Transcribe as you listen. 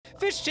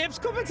Fish chips,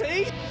 cup of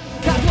tea. 'Cause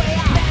we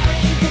are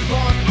married,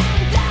 divorced,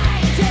 and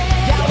dating.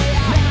 Yeah, we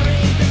are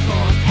married,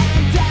 divorced,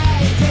 and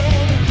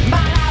dating.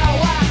 Might not have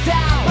worked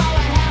out, but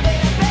we're happy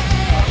to be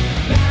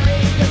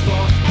married,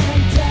 divorced,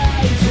 and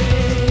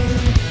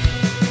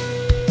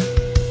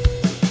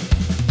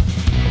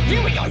dating.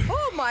 Here we go.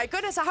 Oh my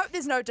goodness, I hope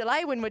there's no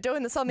delay when we're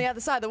doing this on the other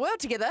side of the world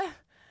together.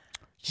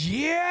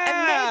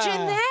 Yeah.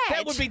 Imagine that.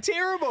 That would be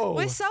terrible.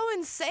 We're so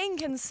in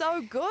sync and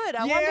so good.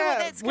 I wonder what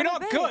that's going to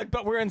be. We're not good,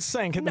 but we're in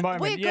sync at the moment.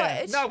 we're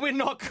good. No, we're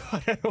not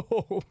good at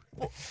all.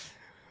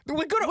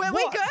 We're good at Were what?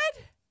 we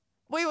good?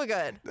 We were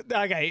good.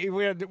 Okay,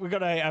 we've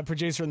got a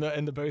producer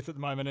in the booth at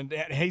the moment,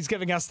 and he's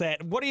giving us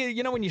that. What do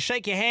you know when you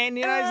shake your hand?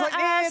 You know, he's like,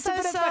 yeah, it's a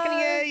bit of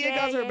fucking you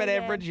guys are a bit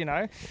average, you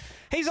know.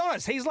 He's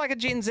honest. He's like a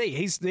Gen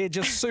Z. They're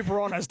just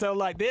super honest. They're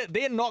like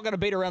they're not going to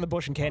beat around the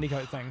bush and candy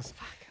coat things.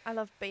 I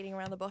love beating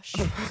around the bush.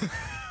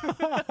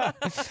 Welcome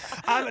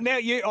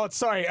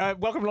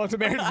along to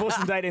Married, Divorced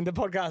and Dating, the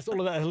podcast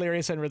all about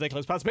hilarious and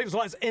ridiculous parts of people's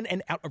lives in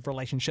and out of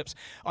relationships.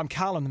 I'm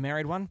Carl, I'm the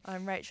married one.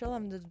 I'm Rachel.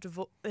 I'm the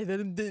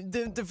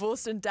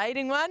divorced and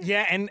dating one.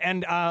 Yeah,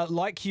 and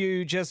like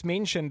you just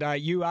mentioned,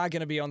 you are going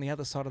to be on the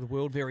other side of the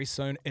world very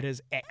soon. It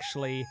is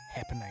actually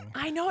happening.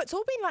 I know, it's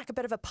all been like a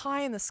bit of a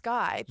pie in the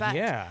sky, but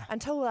Yeah.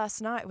 until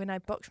last night when I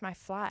booked my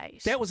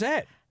flight. That was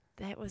it.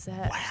 That was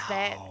it.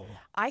 Wow.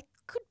 I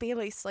could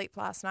barely sleep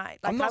last night.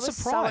 I'm not I was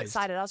so surprised.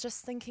 excited. I was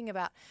just thinking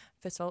about,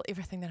 first of all,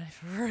 everything that I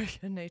really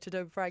need to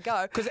do before I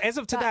go. Because as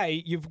of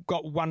today, you've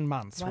got 1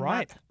 month, 1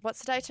 right? month. What's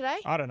the day today?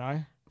 I don't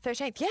know.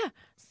 13th, yeah.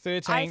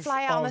 13th. I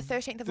fly out on the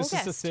 13th of This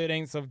August. is the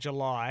 13th of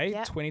July,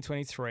 Yep.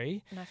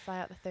 2023. And I fly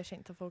out the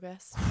 13th of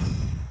August.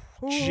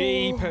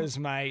 Jeepers,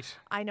 mate.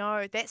 I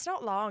know. That's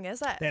not long,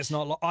 is it? That's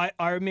not. I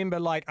remember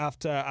like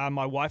after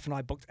my wife and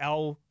I booked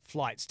our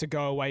flights to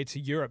go away to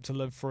Europe to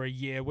live for a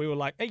year. We were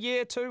like a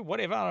year, 2,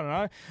 whatever. I don't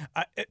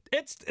know.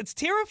 It's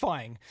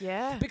terrifying.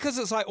 Yeah. Because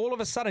it's like all of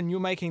a sudden you're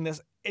making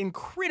this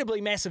incredibly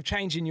massive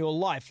change in your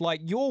life.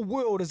 Like your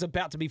world is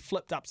about to be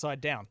flipped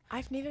upside down.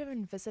 I've never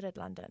even visited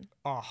London.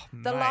 Oh,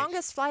 The mate.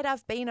 longest flight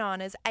I've been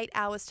on is 8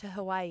 hours to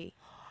Hawaii.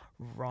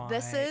 Right.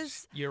 This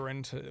is- you're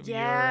in for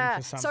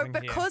So something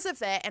here. because of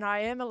that, and I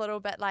am a little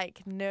bit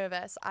like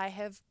nervous, I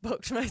have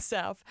booked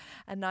myself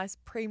a nice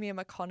premium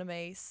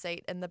economy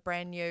seat in the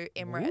brand new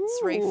Emirates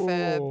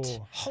refurbed.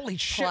 Ooh. Holy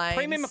shit! planes.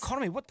 Premium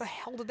economy. What the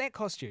hell did that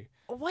cost you?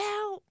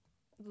 Well,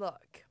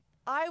 look,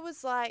 I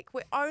was like,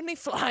 we're only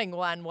flying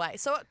one way,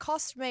 so it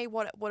cost me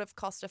what it would have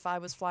cost if I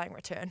was flying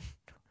return.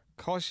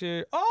 Cost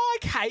you? Oh,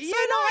 okay. Yeah,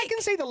 no, I like,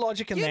 can see the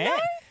logic in you that. know?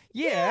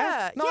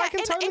 Yeah. No, I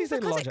can totally and see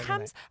the because logic it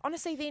comes, in that.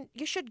 honestly, then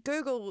you should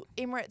Google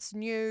Emirates'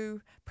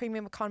 new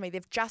premium economy.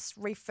 They've just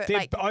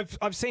refurbed.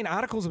 I've seen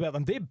articles about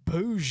them. They're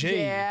bougie.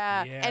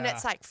 Yeah. And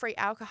it's like free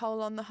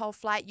alcohol on the whole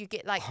flight. You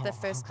get like the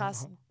first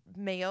class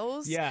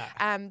meals. Yeah.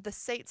 The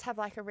seats have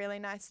like a really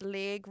nice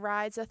leg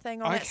riser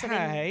thing on it. So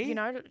Okay. then, you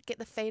know, get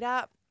the feet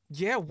up.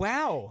 Yeah,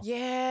 wow.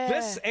 Yeah.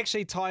 This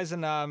actually ties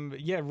in,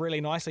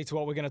 really nicely to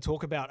what we're going to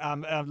talk about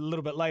a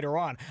little bit later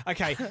on.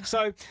 Okay,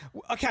 so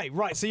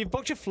you've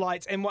booked your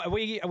flights, and what, are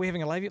we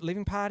having a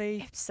leaving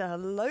party?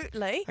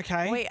 Absolutely.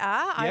 Okay. We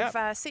are. Yep.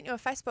 I've sent you a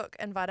Facebook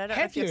invite. I don't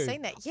know Have if you've you?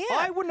 seen that. Yeah.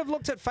 I wouldn't have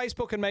looked at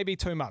Facebook in maybe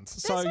 2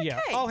 months. So That's okay. yeah,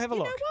 I'll have a You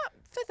look. know what?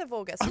 5th of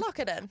August. Lock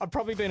it in. I've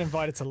probably been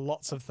invited to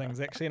lots of things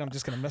actually, and I'm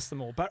just going to miss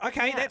them all. But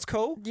okay, that's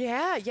cool.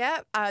 Yeah.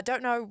 I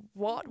don't know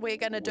what we're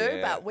going to do,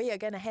 Yeah. but we are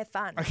going to have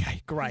fun.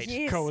 Okay, great,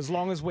 Yes. cool. As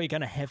long as we're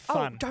going to have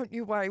fun. Oh, don't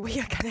you worry. We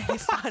are going to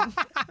have fun.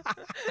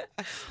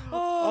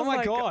 Oh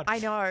my god! I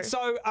know.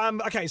 So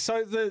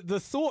so the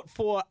thought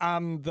for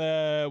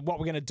the what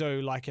we're gonna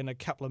do like in a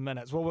couple of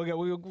minutes. Well,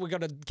 we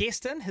got a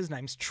guest in. His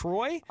name's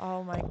Troy.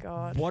 Oh my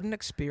God. What an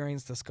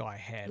experience this guy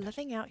had!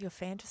 Living out your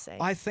fantasy.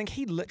 I think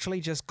he literally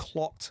just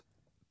clocked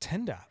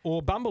Tinder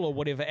or Bumble or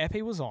whatever app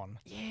he was on.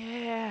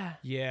 yeah.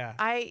 Yeah.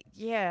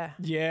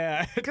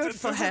 Yeah. Good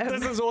for him.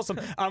 This is awesome.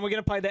 We're going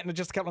to play that in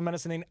just a couple of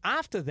minutes. And then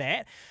after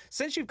that,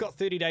 since you've got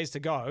 30 days to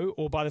go,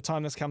 or by the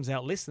time this comes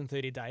out, less than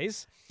 30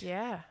 days,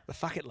 Yeah. the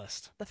fuck it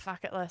list. The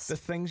fuck it list. The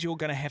things you're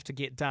going to have to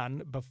get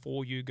done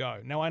before you go.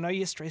 Now, I know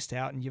you're stressed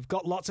out and you've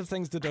got lots of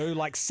things to do,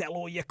 like sell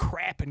all your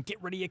crap and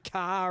get rid of your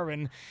car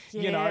and,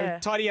 you know, Yeah.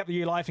 tidy up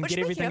your life and Which, get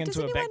everything speaking of, into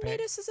a does anyone backpack.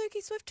 need a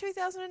Suzuki Swift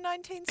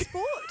 2019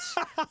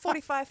 Sport?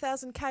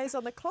 45,000 Ks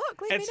on the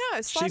clock. Let me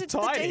know. Slide she's into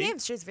tidy. the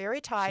DMs. She's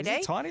very tidy.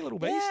 She's a tiny little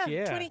beast,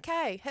 yeah.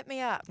 20K. Hit me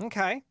up.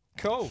 Okay,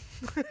 cool.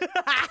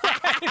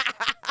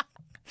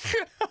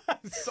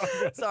 So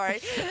good. Sorry.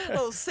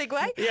 Little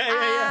segue.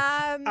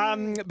 Yeah.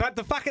 But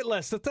the bucket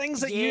list, the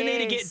things that you need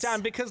to get Yes.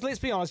 done, because let's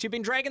be honest, you've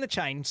been dragging the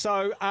chain.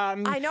 So I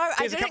know. I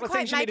there's a didn't couple of quite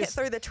things you make need it to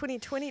through the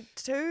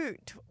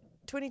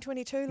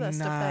 2022 list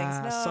of Nah,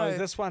 things. No. So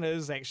this one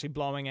is actually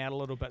blowing out a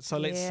little bit. So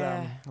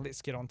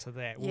let's get on to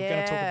that. We're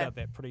going to talk Yeah. about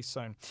that pretty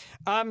soon.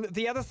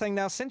 The other thing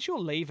now, since you're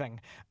leaving,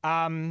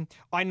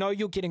 I know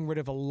you're getting rid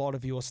of a lot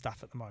of your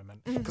stuff at the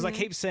moment because I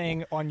keep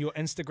seeing on your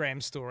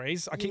Instagram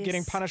stories, I keep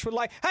getting Yes. punished with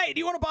like, hey, do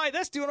you want to buy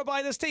this? Do you want to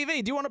buy this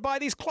TV? Do you want to buy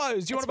these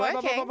clothes? Do you want It's to buy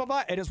blah, blah, blah, working. blah,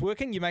 blah? It is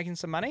working. You're making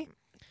some money.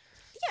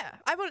 Yeah,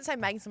 I wouldn't say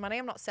making some money.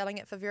 I'm not selling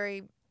it for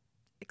very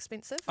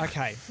expensive.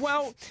 Okay.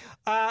 Well,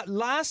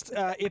 last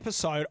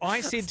episode,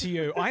 I said to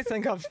you, I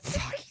think I've.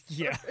 Fuck,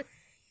 yeah.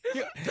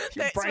 Your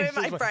That's where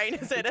my brain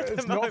is at the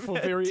it's moment. not for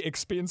very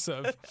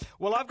expensive.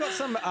 Well, I've got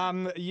some.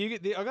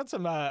 I got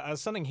some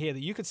something here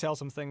that you could sell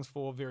some things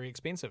for very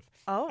expensive.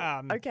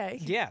 Oh, okay.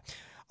 Yeah,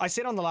 I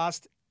said on the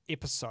last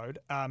episode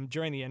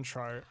during the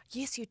intro.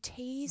 Yes, you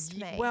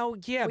teased me. Well,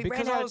 yeah, We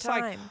because ran out I of was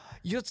like, time.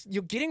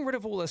 you're getting rid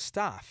of all this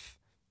stuff.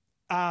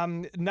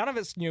 None of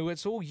it's new,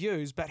 it's all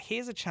used, but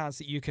here's a chance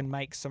that you can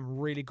make some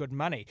really good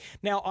money.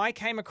 Now, I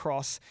came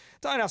across,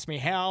 don't ask me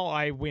how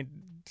I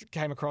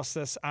came across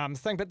this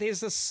thing, but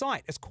there's this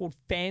site. It's called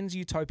Fans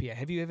Utopia.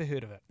 Have you ever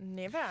heard of it?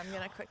 Never. I'm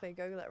going to quickly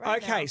Google it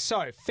right now. Okay,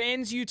 so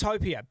Fans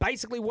Utopia.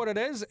 Basically, what it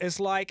is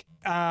like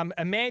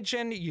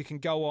imagine you can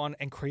go on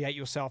and create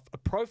yourself a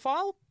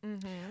profile.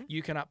 Mm-hmm.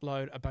 You can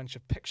upload a bunch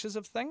of pictures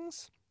of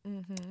things.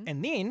 Mm-hmm.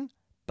 And then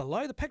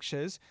below the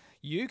pictures,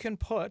 you can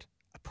put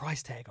a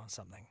price tag on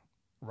something,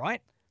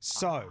 right?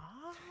 So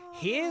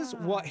here's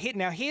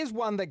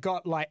one that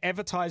got like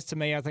advertised to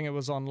me. I think it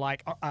was on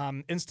like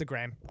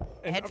Instagram.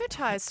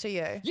 Advertised to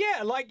you?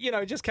 Yeah, like,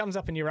 it just comes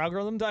up in your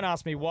algorithm. Don't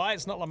ask me why.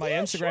 It's not like my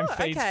Instagram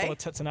feed's okay. full of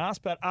tits and ass.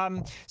 But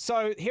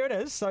so here it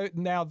is. So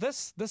now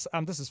this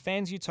is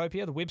Fans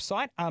Utopia, the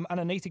website.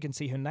 Underneath you can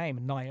see her name,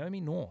 Naomi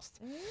North.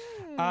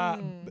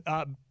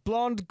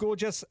 Blonde,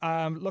 gorgeous,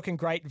 looking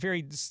great.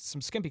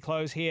 Some skimpy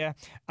clothes here.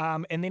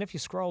 And then if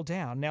you scroll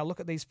down, now look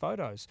at these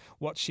photos.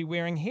 What's she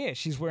wearing here?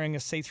 She's wearing a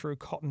see-through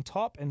cotton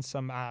top and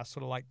some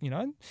sort of like,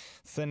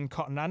 thin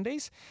cotton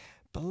undies.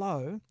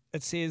 Below,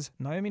 it says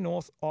Naomi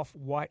North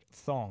off-white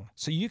thong.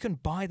 So you can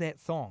buy that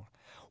thong.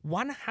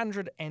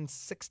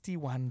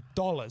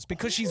 $161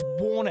 because she's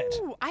worn it.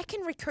 Ooh, I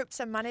can recoup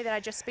some money that I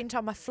just spent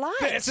on my flight.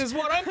 This is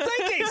what I'm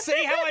thinking.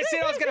 See how I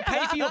said I was going to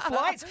pay for your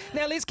flights?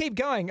 Now let's keep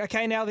going.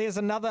 Okay, now there's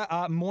another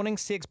morning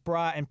sex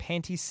bra and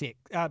panties set.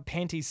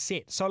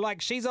 So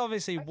like she's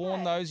obviously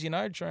worn those,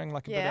 during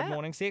like a bit of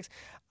morning sex.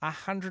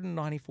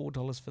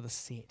 $194 for the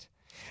set.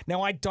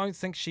 Now, I don't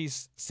think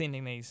she's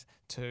sending these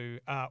to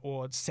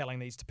or selling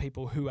these to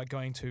people who are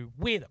going to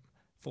wear them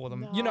for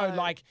them.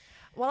 No.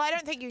 Well, I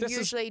don't think you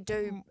usually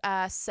do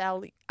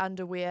sell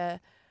underwear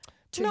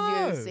to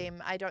use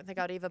them. I don't think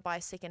I'd ever buy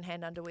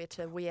secondhand underwear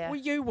to wear. Well,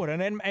 you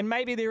wouldn't, and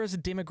maybe there is a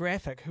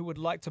demographic who would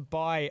like to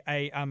buy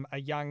a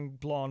young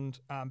blonde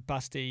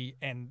busty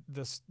and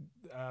this,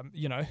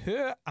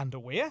 her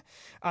underwear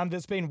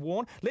that's been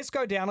worn. Let's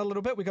go down a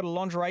little bit. We've got a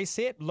lingerie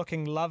set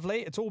looking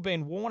lovely. It's all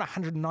been worn,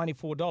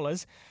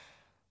 $194.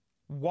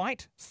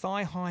 White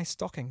thigh-high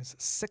stockings,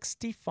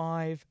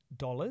 $65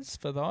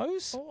 for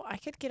those. Oh, I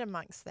could get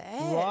amongst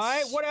that.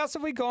 Right. What else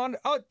have we gone?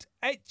 Oh,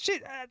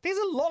 shit, there's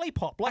a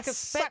lollipop. Like a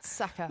spit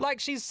sucker. Like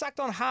she's sucked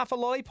on half a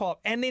lollipop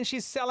and then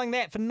she's selling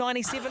that for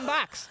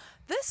 $97.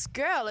 This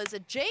girl is a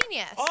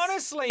genius.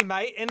 Honestly,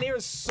 mate, and there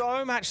is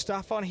so much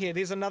stuff on here.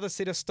 There's another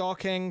set of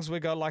stockings. We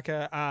got like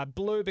a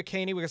blue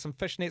bikini. We got some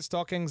fishnet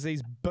stockings.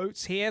 These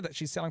boots here that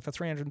she's selling for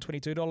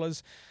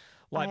 $322.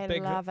 I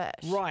love it.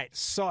 Right.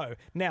 So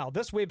now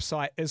this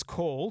website is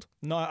called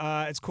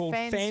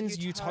Fans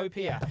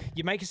Utopia.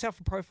 You make yourself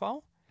a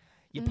profile.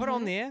 You put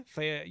on there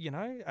for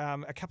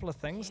a couple of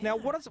things. Now,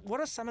 what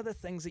are some of the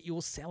things that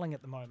you're selling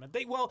at the moment?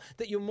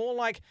 That you're more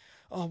like,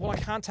 I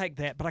can't take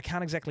that, but I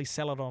can't exactly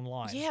sell it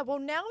online. Yeah. Well,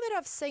 now that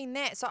I've seen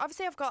that, so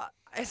obviously I've got,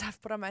 as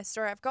I've put on my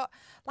story, I've got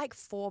like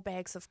 4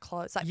 bags of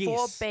clothes, like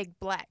 4 big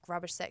black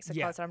rubbish sacks of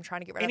clothes that I'm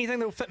trying to get rid of. Anything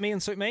that will fit me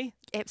and suit me?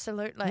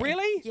 Absolutely.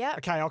 Really? Yeah.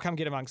 Okay, I'll come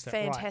get amongst it.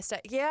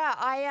 Fantastic. Right.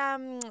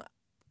 Yeah.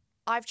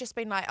 I've just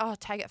been like,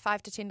 take it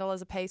 $5 to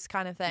 $10 a piece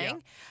kind of thing. Yeah.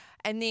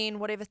 And then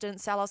whatever didn't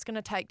sell, I was going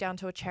to take down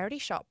to a charity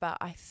shop. But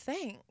I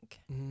think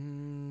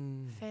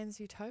Fans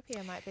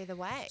Utopia might be the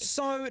way.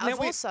 So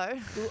I've also,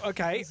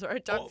 okay. Sorry,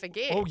 don't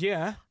forget. Oh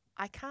yeah.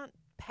 I can't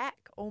pack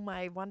all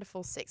my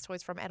wonderful sex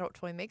toys from Adult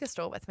Toy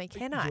Megastore with me,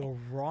 can I? You're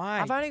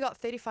right. I've only got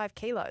 35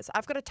 kilos.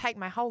 I've got to take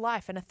my whole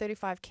life in a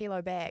 35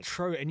 kilo bag.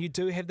 True, and you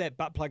do have that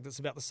butt plug that's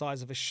about the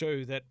size of a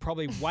shoe that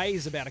probably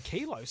weighs about a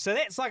kilo. So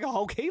that's like a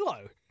whole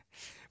kilo.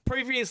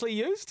 Previously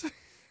used.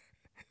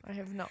 I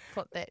have not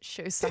put that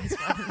shoe size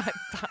one in my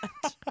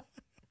butt.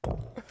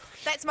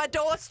 That's my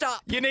doorstop.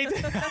 You need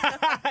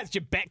it's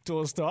your back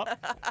doorstop.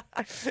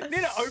 You need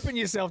to open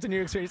yourself to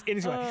new experience.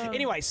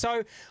 Anyway,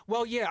 so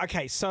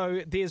okay.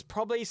 So there's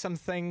probably some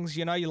things,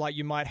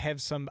 you might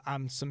have some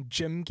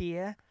gym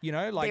gear,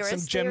 like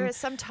there is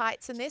some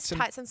tights in there,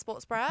 tights and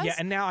sports bras. Yeah,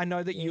 and now I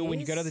know that when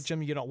you go to the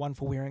gym, you're not one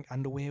for wearing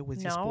underwear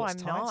with your sports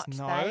tights.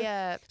 No, I'm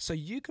not. So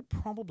you could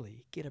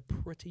probably get a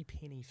pretty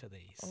penny for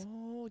these.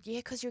 Oh yeah,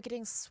 because you're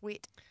getting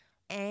sweat.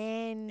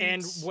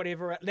 And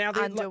whatever. Now,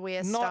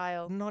 underwear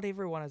style. Not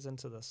everyone is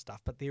into this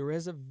stuff, but there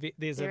is a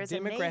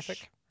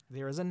demographic.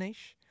 There is a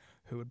niche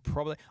who would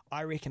probably,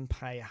 I reckon,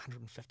 pay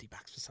 $150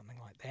 for something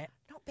like that.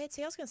 Not not bad.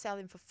 See, I was going to sell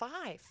them for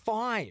 5.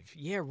 5.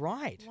 Yeah,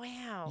 right.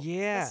 Wow.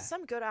 Yeah. This is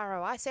some good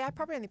ROI. See, I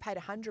probably only paid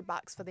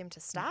 $100 for them to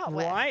start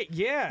with. Right,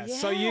 yeah.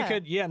 So you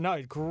Yeah.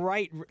 could,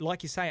 great,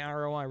 like you say,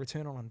 ROI,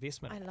 return on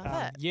investment. I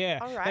love it. Yeah,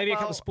 All right, maybe a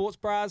couple well- of sports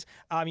bras.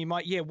 You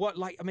might,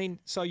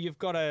 so you've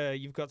got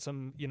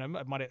some, have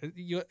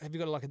you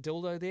got like a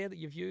dildo there that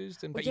you've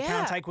used, but you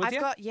can't take with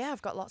you?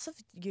 I've got lots of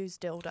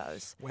used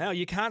dildos. Well,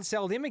 you can't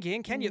sell them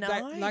again, can you?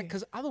 No.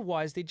 Because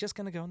otherwise they're just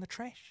going to go in the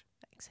trash.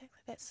 Exactly.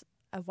 That's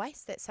a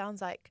waste. That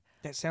sounds like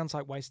That sounds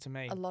like waste to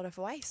me. a lot of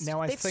waste.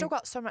 Now, I They've still think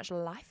got so much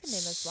life in them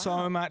as well.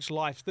 So much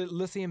life. The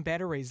lithium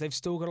batteries, they've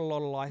still got a lot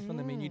of life in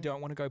them, and you don't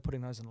want to go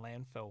putting those in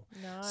landfill.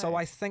 No. So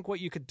I think what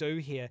you could do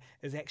here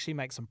is actually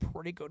make some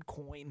pretty good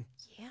coin.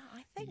 Yeah,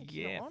 I think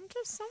Yeah. you're onto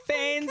something.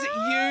 Fans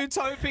Kat.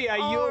 Utopia,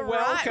 All you're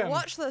right, welcome.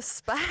 watch the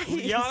space.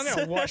 Yeah, I'm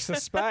going to watch the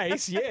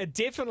space. Yeah,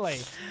 definitely.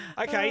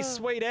 Okay,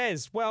 sweet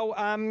as. Well,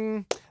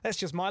 that's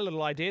just my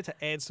little idea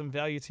to add some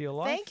value to your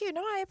life. Thank you.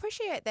 No, I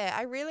appreciate that.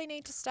 I really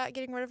need to start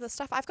getting rid of the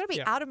stuff. I've got to be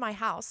Yeah. out of my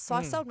house. So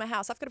I've sold my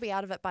house. I've got to be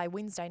out of it by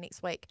Wednesday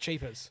next week.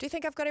 Cheapers. Do you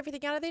think I've got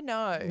everything out of there?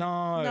 No.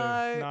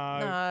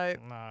 No.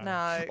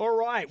 No. All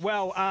right.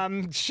 Well,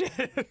 shit.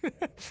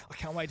 I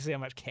can't wait to see how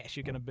much cash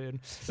you're going to burn.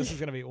 This is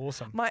going to be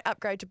awesome. My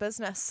upgrade to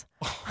business.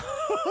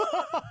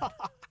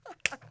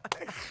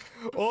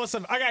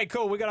 Awesome. Okay,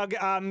 cool. We're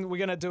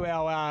gonna do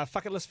our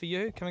fuck it list for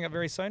you coming up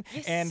very soon.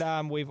 Yes.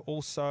 And we've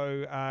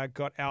also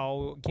got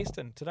our guest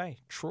in today,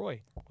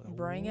 Troy. With a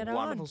Bring it on.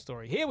 wonderful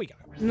story. Here we go.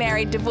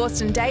 Married,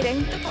 Divorced and Dating,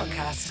 the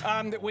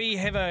podcast. We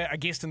have a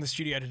guest in the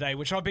studio today,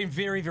 which I've been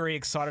very, very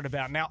excited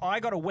about. Now, I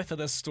got a whiff of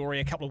this story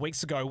a couple of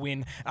weeks ago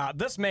when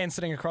this man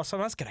sitting across from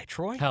us, g'day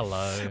Troy.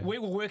 Hello. We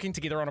were working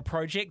together on a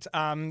project,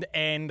 and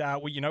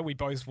we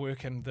both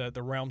work in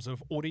the realms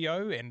of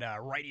audio and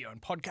radio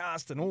and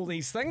podcast and all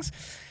these things.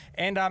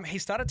 And he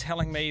started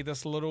telling me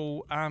this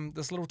little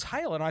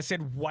tale, and I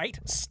said, "Wait,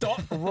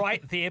 stop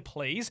right there,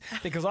 please,"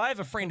 because I have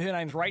a friend. Her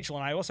name's Rachel,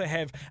 and I also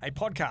have a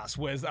podcast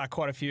with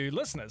quite a few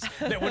listeners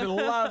that would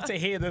love to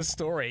hear this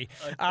story.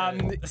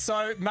 Okay.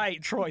 So,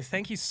 mate, Troy,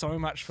 thank you so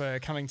much for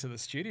coming to the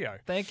studio.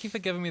 Thank you for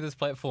giving me this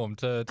platform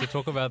to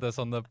talk about this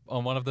on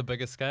one of the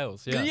biggest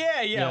scales.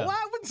 Yeah. Yeah. Well,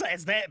 I wouldn't say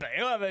it's that big.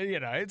 I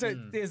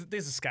mean,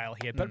 there's a scale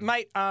here. But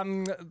mate,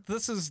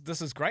 this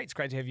is great. It's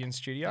great to have you in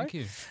studio. Thank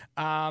you.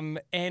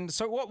 And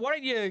so why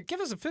don't you give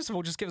us a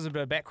bit of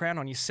a background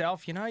on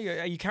yourself? Are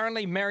you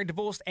currently married,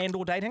 divorced, and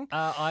or dating?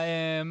 I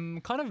am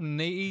kind of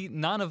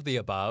none of the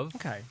above.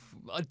 Okay.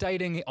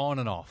 Dating on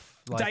and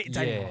off. Dating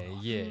on and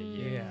off.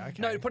 Yeah.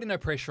 Okay. No, putting no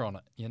pressure on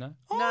it.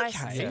 Nice.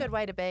 Okay. It's a good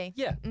way to be.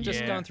 Yeah.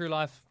 Just Yeah. going through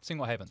life, seeing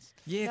what happens.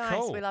 Yeah, Nice.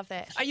 cool. We love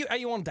that. Are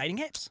you on dating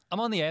apps? I'm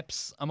on the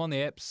apps.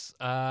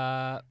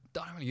 I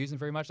don't really use them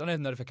very much. I don't have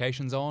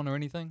notifications on or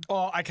anything.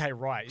 Oh, okay,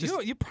 right.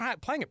 You're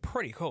playing it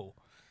pretty cool.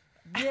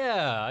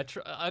 Yeah,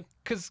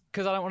 because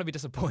I don't want to be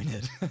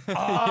disappointed.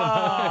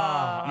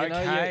 Oh, You know,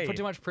 okay. you put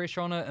too much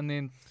pressure on it, and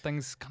then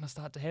things kind of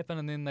start to happen,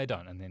 and then they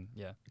don't, and then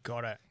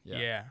Got it. Yeah.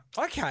 Yeah.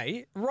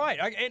 Okay. Right.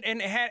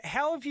 And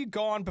how have you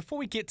gone before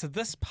we get to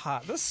this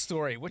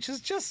story, which is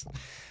just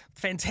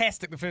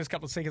fantastic? The first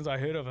couple of seconds I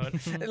heard of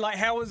it, like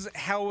how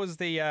was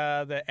the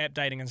app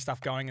dating and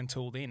stuff going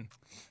until then?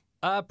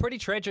 Pretty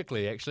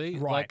tragically, actually.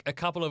 Right. Like a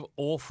couple of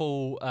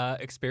awful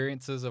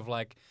experiences of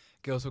like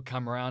girls would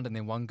come around, and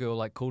then one girl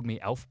like called me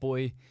Elf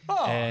Boy,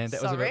 Oh, and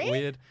that was a bit sorry?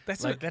 weird.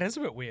 That is a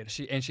bit weird.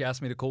 She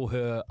asked me to call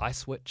her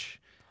Ice Witch.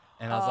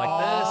 And I was Oh,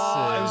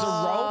 like, it was a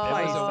role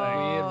play It was a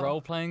thing. weird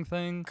role playing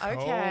thing.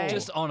 Okay.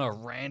 Just on a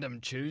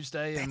random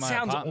Tuesday in That my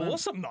sounds apartment.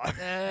 awesome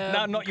though.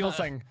 No, not your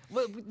thing.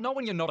 Well, not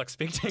when you're not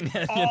expecting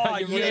it. Oh,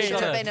 you yeah, really Should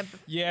have gotta- been a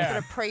bit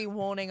of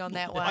pre-warning on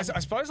that one. I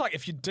suppose like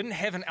if you didn't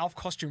have an elf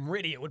costume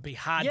ready, it would be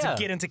hard Yeah. to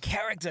get into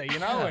character,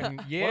 And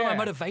yeah. What are my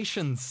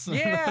motivations?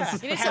 Yeah.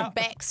 You need some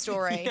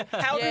backstory.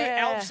 How do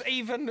Yeah. elves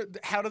even?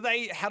 How do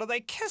they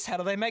kiss? How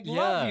do they make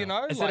love?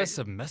 Is like, it a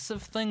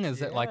submissive thing?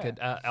 Is it like an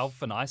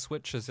elf and ice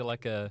witch? Is it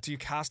like a? do you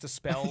cast a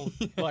spell?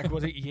 Like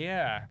was it?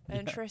 Yeah.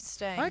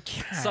 Interesting.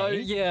 Okay. So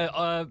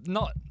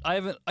I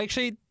haven't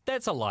actually.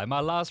 That's a lie.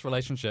 My last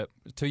relationship,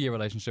 2-year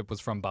relationship,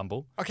 was from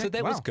Bumble. Okay, so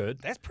that was wow. good.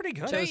 That's pretty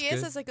good. 2 was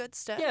years good. is a good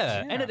start.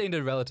 Yeah, and it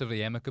ended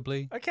relatively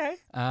amicably. Okay.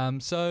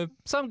 So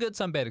some good,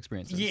 some bad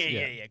experiences.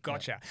 Yeah.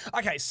 Gotcha.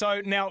 Okay, so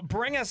now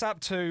bring us up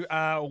to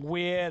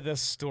where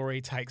this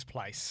story takes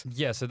place.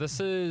 Yeah, so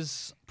this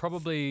is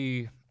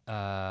probably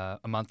a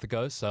month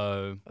ago.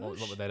 So what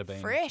would that have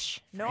been? Fresh.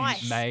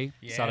 Nice. May,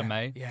 start of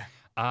May. Yeah.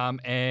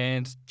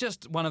 And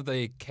just one of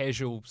the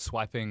casual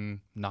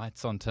swiping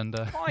nights on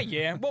Tinder. Oh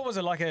yeah. What was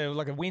it like a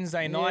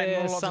Wednesday night? Yeah,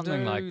 not a lot something to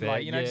do? like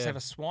that, just yeah. have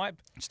a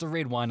swipe. Just a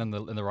red wine in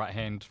the right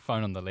hand,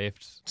 phone on the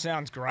left.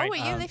 Sounds great. Oh, are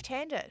you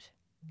left-handed?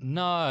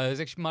 No, it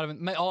was actually might have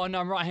been. Oh no,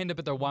 I'm right-handed,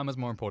 but the wine was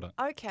more important.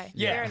 Okay.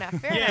 Yeah. Fair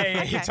enough. Fair Yeah,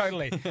 enough. yeah, Okay.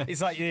 totally.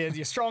 It's like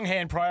your strong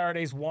hand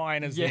priorities,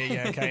 wine is there,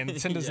 Yeah. okay, and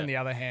Tinder's in Yeah. the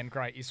other hand.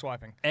 Great, you're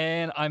swiping.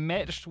 And I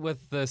matched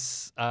with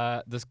this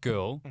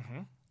girl,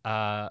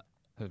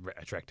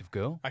 attractive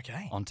girl,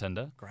 Okay. on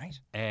Tinder, Great.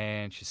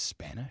 and she's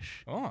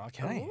Spanish. Oh,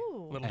 okay.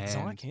 Ooh. Little And-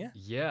 exotic, yeah.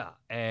 Yeah,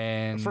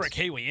 and For a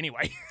Kiwi,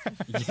 anyway.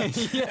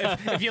 yeah,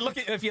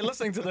 if you're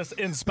listening to this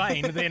in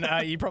Spain, then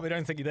you probably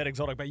don't think you're that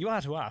exotic, but you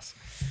are to us.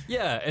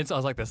 yeah. And so I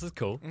was like, "This is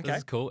cool. Okay. This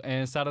is cool."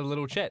 And started a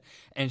little chat,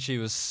 and she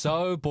was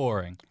so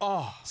boring.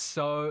 Oh,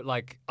 So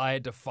like, I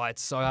had to fight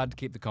so hard to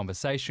keep the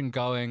conversation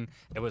going.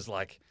 It was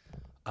like,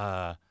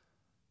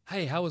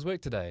 "Hey, how was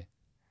work today?"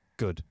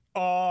 Good.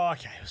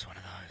 okay, it was one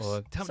of those. Or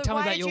So tell me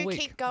why about did your you week.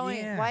 keep going?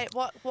 Yeah. Wait,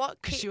 what?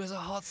 Because she was a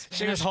hot She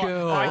Spanish was hot.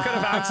 girl. I could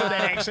have answered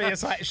that actually.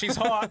 It's like she's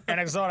hot and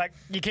exotic.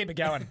 You keep it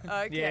going.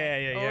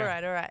 Okay.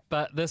 Yeah. All right.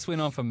 But this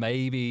went on for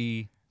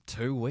maybe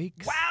 2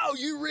 weeks. Wow,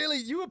 you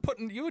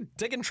were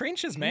digging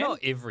trenches, man. Not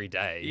every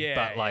day, Yeah,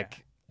 but yeah.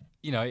 like,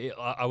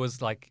 I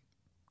was like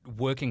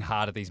working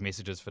hard at these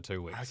messages for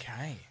 2 weeks.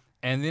 Okay.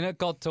 And then it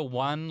got to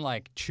one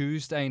like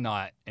Tuesday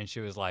night, and she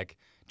was like,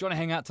 "Do you want to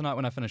hang out tonight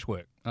when I finish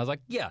work?" And I was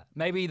like, "Yeah,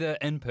 maybe the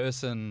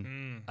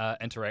in-person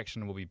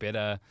interaction will be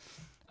better."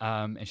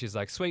 And she's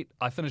like, "Sweet,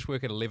 I finish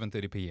work at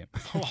 11:30 p.m."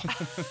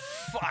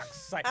 Fuck's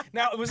sake.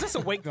 Now, was this a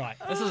weeknight?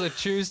 This is a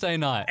Tuesday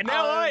night. And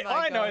now Oh I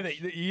my know gosh.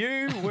 that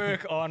you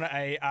work on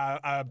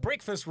a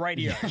breakfast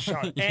radio show,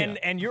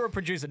 and you're a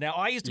producer. Now,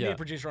 I used to be Yeah. a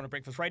producer on a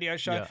breakfast radio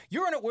show. Yeah.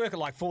 You're in at work at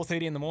like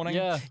 4:30 in the morning.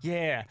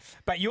 Yeah.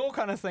 But you're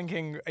kind of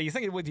thinking. Are you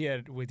thinking with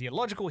your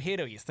logical head,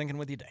 or are you thinking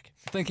with your dick?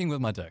 Thinking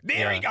with my dick. There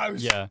yeah. he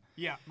goes. Yeah.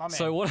 Yeah, my man.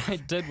 So what I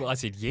did was I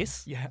said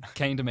yes. Yeah.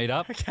 Keen to meet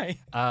up. Okay.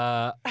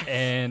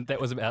 And that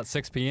was about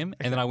 6 p.m.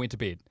 And then I went to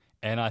bed.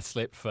 And I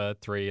slept for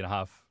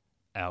 3.5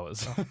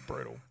 hours.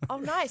 Brutal. Oh,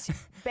 nice.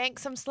 Bank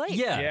some sleep.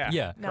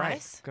 Yeah.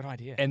 Nice. Good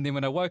idea. And then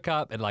when I woke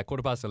up at like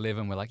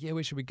 11:15, we're like, yeah,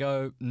 where should we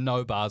go?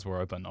 No bars were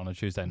open on a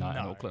Tuesday night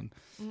in No. Auckland.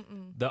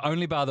 The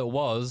only bar that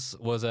was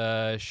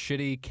a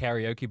shitty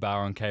karaoke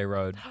bar on K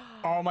Road.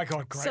 Oh my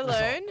God, great result.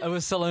 Saloon. It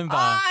was Saloon Oh,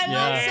 Bar. I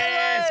love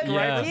Yes, saloon.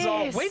 great Yeah.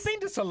 result. Yes. We've been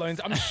to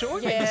saloons. I'm sure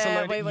we've been to Yeah,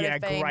 saloons. we would Yeah,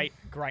 have been.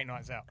 great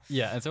nights out.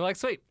 Yeah, and so we're like,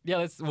 sweet,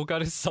 yeah, we'll go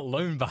to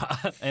Saloon Bar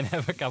and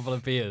have a couple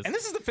of beers. And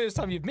this is the first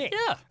time you've met.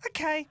 Yeah.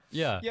 Okay.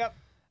 Yeah. Yep.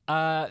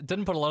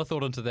 Didn't put a lot of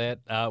thought into that.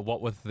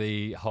 What with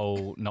the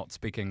whole not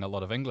speaking a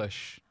lot of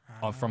English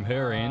from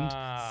her end,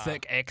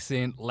 thick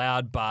accent,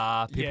 loud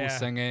bar, people Yeah.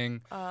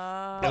 singing.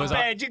 Not was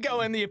bad. You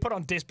go in there, you put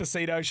on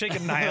Despacito, she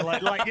can nail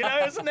it. Like,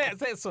 isn't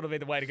that sort of be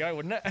the way to go,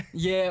 wouldn't it?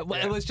 Yeah,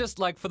 well, it was just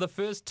like for the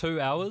first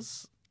 2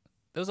 hours,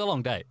 it was a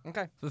long day.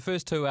 Okay. For the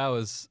first 2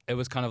 hours, it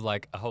was kind of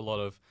like a whole lot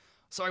of,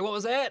 sorry, what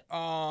was that?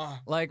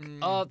 Like,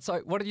 oh,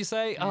 sorry, what did you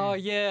say? Oh,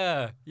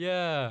 yeah.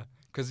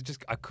 Because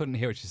I couldn't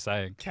hear what she's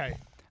saying. Okay.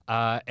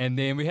 And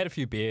then we had a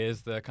few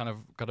beers that kind of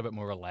got a bit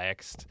more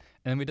relaxed.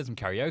 And then we did some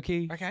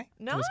karaoke. Okay.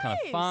 It was kind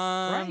of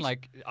fun. Great.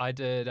 Like, I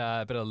did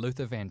a bit of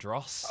Luther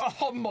Vandross.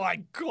 Oh my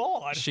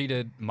God. She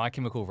did My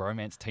Chemical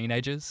Romance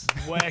Teenagers.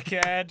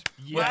 Wicked.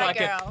 With Yeah. like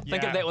girl.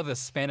 think Yeah. of that with a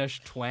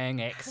Spanish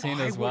twang accent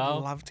I as well.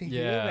 would love to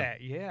hear that.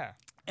 Yeah.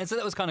 And so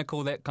that was kind of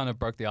cool. That kind of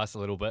broke the ice a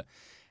little bit.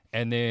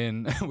 And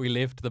then we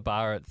left the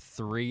bar at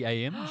 3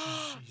 a.m.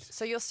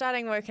 So you're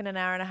starting work in an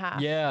hour and a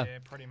half. Yeah. Yeah,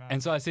 pretty much.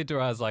 And so I said to her,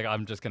 I was like,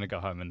 I'm just going to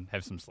go home and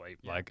have some sleep.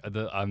 Like,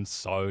 I'm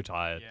so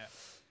tired. Yeah.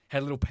 Had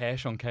a little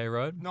pash on K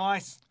Road.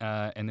 Nice.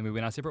 And then we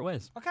went our separate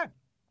ways. Okay.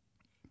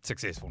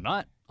 Successful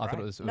night. I thought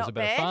it was Not a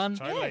bit bad. of fun.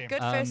 Totally. Yeah, good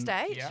first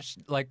date. yeah.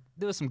 Like,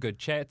 there was some good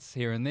chats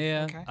here and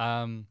there. Okay.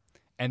 And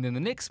then the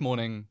next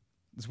morning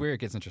is where it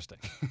gets interesting.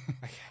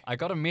 I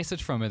got a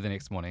message from her the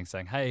next morning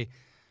saying, hey,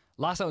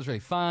 last night was really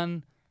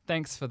fun.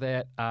 Thanks for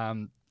that.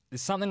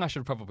 There's something I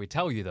should probably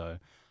tell you, though.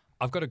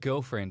 I've got a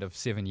girlfriend of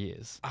 7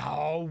 years.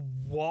 Oh,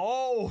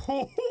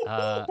 whoa.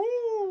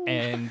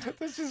 And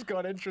this just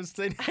got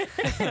interesting.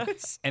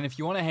 and if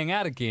you want to hang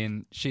out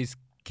again, she's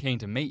keen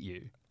to meet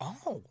you.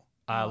 Oh.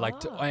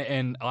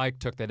 And I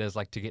took that as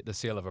like to get the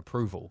seal of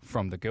approval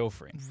from the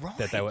girlfriend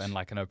that they were Right. in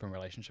like an open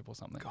relationship or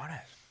something. Got it.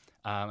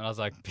 And I was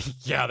like,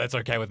 yeah, that's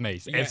okay with me.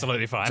 Yeah,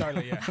 Absolutely fine.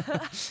 Totally,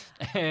 yeah.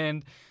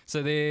 And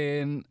so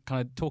then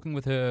kind of talking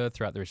with her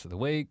throughout the rest of the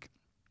week.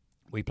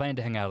 We planned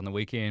to hang out on the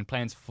weekend.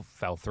 Plans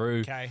fell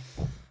through. Okay.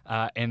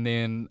 And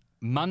then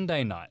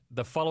Monday night,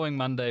 the following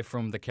Monday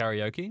from the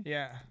karaoke.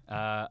 Yeah.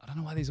 I don't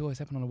know why these always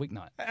happen on a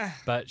weeknight.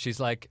 But she's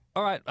like,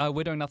 all right,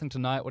 we're doing nothing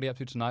tonight. What are you up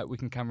to tonight? We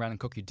can come around and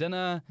cook you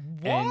dinner.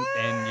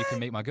 And you can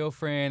meet my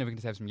girlfriend and we can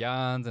just have some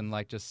yarns and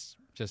like just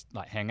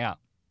like hang out.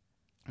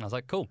 And I was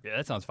like, cool. Yeah,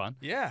 that sounds fun.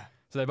 Yeah.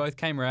 So they both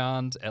came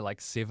around at like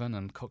 7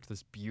 and cooked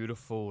this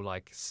beautiful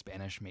like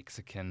Spanish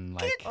Mexican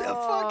like Get the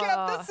fuck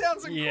out. This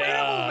sounds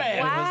incredible, man.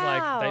 It was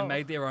like they Wow.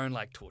 made their own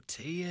like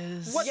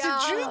tortillas. What did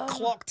you Yum.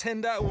 clock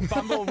Tinder or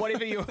Bumble or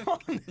whatever you're on?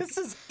 This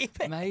is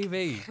epic.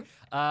 Maybe.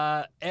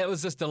 It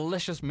was this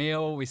delicious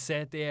meal. We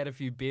sat there, had a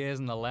few beers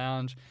in the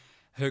lounge.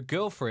 Her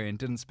girlfriend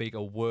didn't speak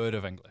a word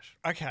of English.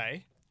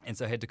 Okay. And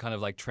so I had to kind of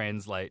like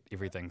translate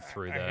everything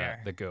through Okay.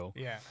 the girl.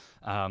 Yeah.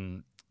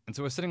 And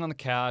so we're sitting on the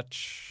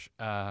couch,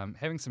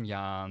 having some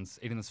yarns,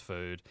 eating this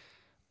food.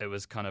 It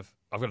was kind of,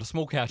 I've got a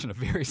small couch in a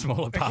very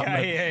small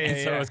apartment. yeah, and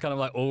so yeah. it was kind of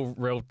like all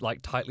real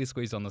like tightly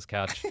squeezed on this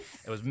couch.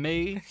 It was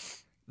me,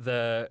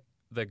 the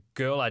the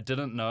girl I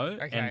didn't know,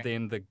 Okay. and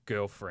then the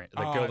girlfriend,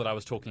 the girl that I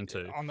was talking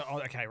to.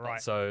 Okay,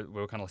 right. So we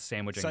were kind of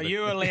sandwiching. So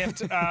you were left.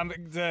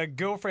 The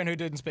girlfriend who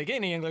didn't speak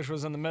any English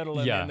was in the middle,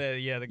 and Yeah.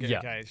 then the girl. Yeah.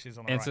 Okay, she's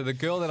on the And right. so the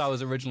girl that I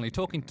was originally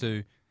talking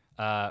to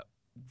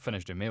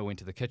finished her meal, went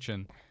to the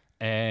kitchen,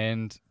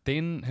 and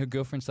then her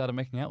girlfriend started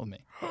making out with me.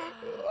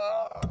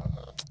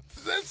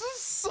 This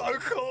is so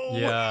cool.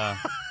 Yeah.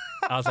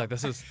 I was like,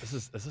 this is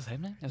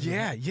happening? Is this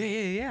Yeah.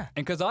 happening?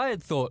 And because I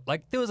had thought,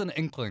 like, there was an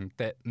inkling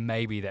that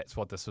maybe that's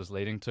what this was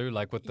leading to,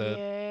 like with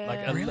the, like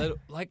a Yeah. little,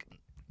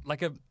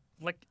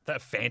 like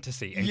that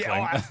fantasy inkling.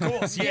 Yeah, of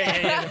course.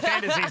 Yeah. The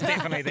fantasy's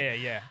definitely there.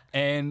 Yeah.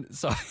 And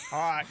so All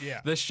right.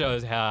 Yeah. this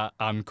shows how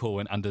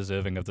uncool and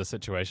undeserving of the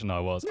situation I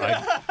was.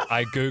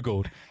 I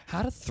Googled,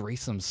 how do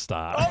threesomes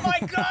start? Oh my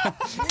god.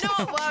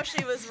 Not while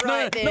she was No,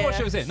 right there. not what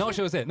she was in. Not what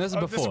she was in. This is Oh,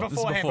 before. this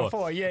is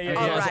before. Yeah.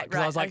 Oh, I was right, like,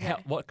 'cause I was like,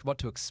 okay. what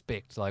to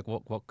expect? Like,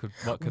 what could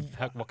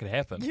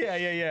happen? Yeah.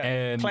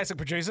 And- Classic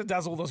producer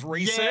does all this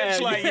research. Yeah,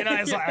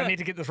 It's like I need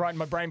to get this right in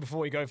my brain before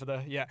we go for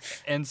the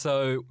And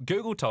so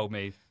Google told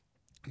me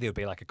there would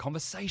be like a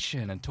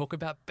conversation and talk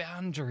about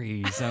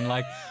boundaries and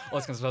like all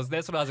this kind of stuff.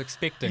 That's what I was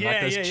expecting, like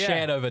this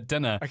chat over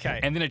dinner. Okay.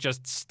 And then it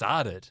just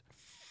started.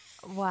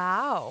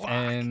 Wow.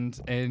 And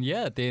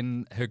yeah,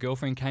 then her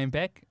girlfriend came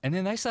back and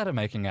then they started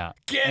making out.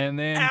 Get and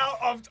then, out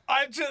of.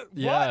 I just.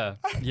 Yeah.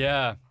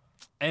 Yeah.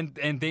 And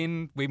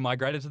then we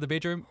migrated to the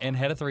bedroom and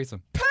had a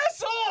threesome.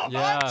 Piss off.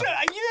 Yeah. I'm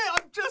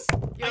just.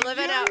 You're are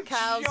living you out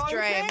Carl's joking?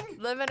 dream.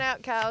 Living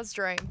out Carl's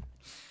dream.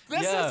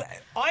 This Yeah. is.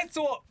 I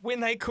thought when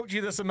they cooked you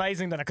this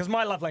amazing dinner, because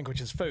my love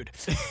language is food.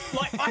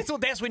 Like I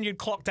thought that's when you'd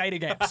clock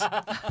dating apps,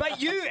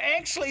 but you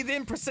actually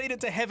then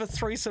proceeded to have a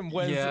threesome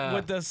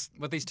with this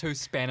with these two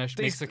Spanish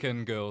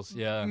Mexican girls.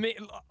 Yeah.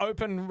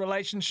 open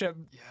relationship.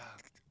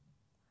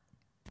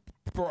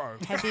 Bro.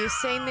 Have you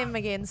seen them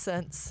again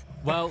since?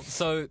 Well,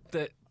 so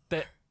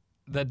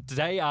the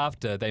day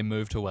after they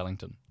moved to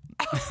Wellington.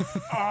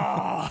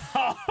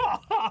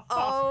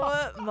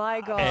 Oh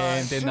my god.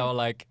 And then they were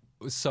like,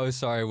 so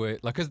sorry, we're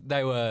like, because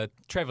they were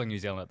traveling New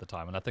Zealand at the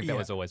time, and I think that Yeah.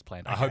 was always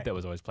planned. I Okay. hope that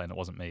was always planned. It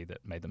wasn't me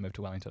that made them move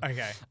to Wellington.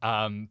 Okay.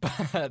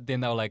 But then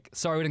they were like,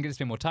 sorry, we didn't get to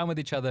spend more time with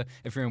each other.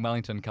 If you're in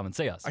Wellington, come and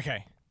see us.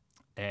 Okay.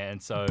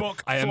 And so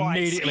Book I flights.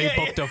 immediately Yeah,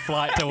 booked a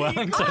flight to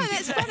Wellington. Oh,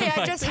 that's funny.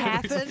 I just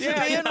happened to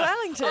be in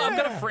Wellington. Oh, I've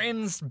got a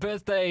friend's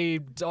birthday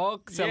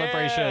dog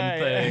celebration Yeah.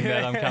 thing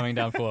that I'm coming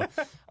down for.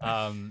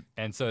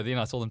 And so then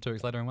I saw them 2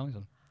 weeks later in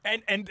Wellington.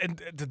 And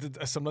did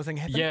a similar thing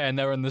happen? Yeah, and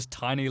they were in this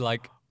tiny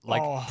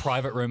Oh.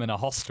 private room in a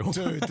hostel.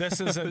 Dude, this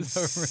is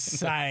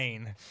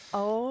insane.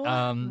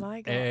 Oh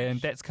my god. And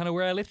that's kind of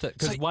where I left it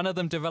because one of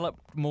them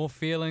developed more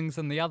feelings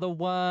than the other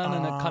one,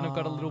 and it kind of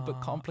got a little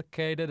bit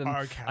complicated. And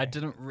Okay. I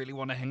didn't really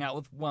want to hang out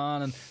with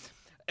one, and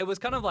it was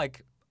kind of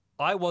like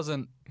I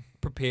wasn't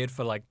prepared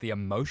for like the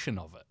emotion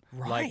of it.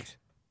 Right.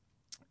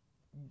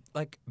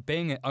 Like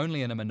being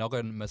only in a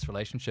monogamous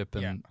relationship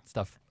and Yeah.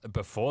 stuff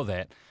before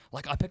that,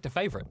 like I picked a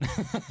favorite.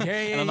 Yeah,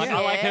 And I'm like, I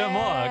like her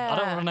more. I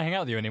don't Yeah. want to hang out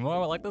with you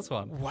anymore. I like this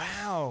one.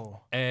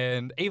 Wow.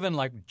 And even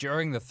like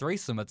during the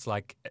threesome, it's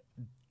like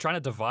trying to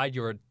divide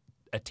your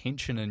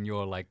attention and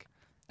your like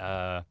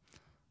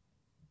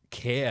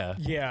care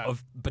Yeah.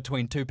 of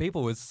between two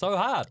people is so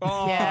hard.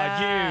 Oh,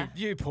 Yeah.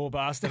 you poor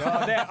bastard.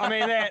 Oh,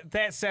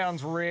 that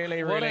sounds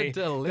really, What a really.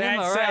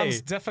 dilemma, that sounds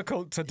eh?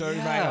 difficult to do,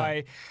 Yeah.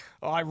 mate.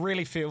 I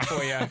really feel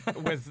for you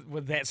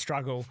with that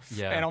struggle.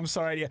 Yeah. And I'm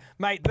sorry to you.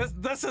 Mate,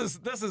 this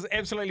is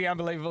absolutely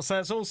unbelievable. So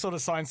it's all sort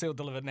of signed, sealed,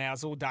 delivered now.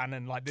 It's all done,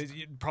 and like there's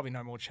probably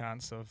no more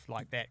chance of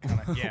like that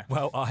kind of yeah.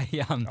 Well, oh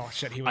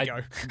shit, here we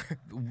go.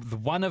 The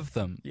one of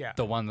them, Yeah.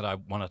 the one that I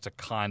wanted to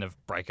kind of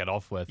break it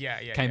off with, Yeah,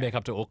 came yeah. back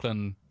up to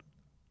Auckland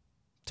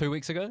 2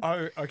 weeks ago.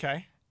 Oh,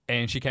 okay.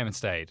 And she came and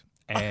stayed.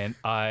 And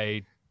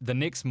the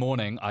next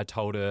morning, I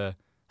told her,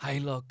 hey,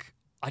 look,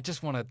 I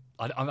just want to,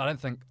 I don't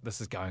think this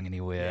is going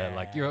anywhere. Yeah.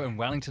 Like, you're in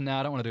Wellington now.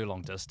 I don't want to do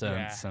long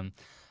distance. Yeah.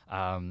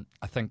 And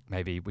I think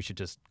maybe we should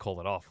just call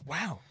it off.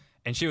 Wow.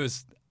 And she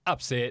was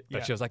upset, but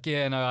Yeah. she was like,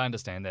 yeah, no, I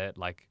understand that.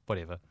 Like,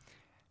 whatever.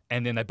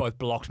 And then they both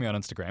blocked me on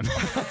Instagram.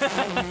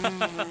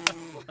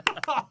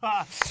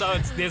 So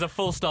there's a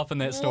full stop in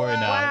that story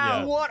now. Wow,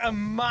 Yeah. what a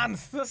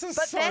month. This is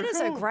But so that is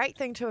a cool. great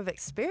thing to have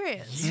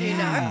experienced, you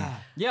know?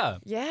 Yeah.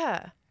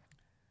 Yeah.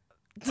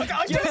 I'm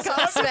You're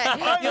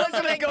I'm You're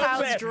literally living gone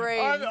Carl's there. dream.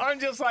 I'm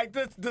just like,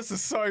 this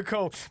is so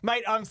cool.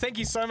 Mate, thank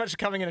you so much for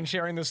coming in and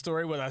sharing this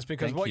story with us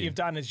because Thank what you. you've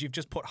done is you've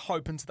just put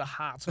hope into the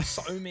hearts of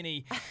so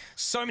many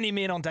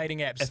men on dating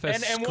apps. If a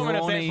And women,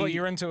 if that's what scrawny-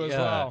 you're into as yeah,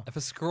 well. If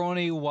a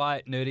scrawny,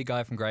 white, nerdy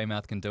guy from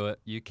Greymouth can do it,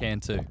 you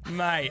can too.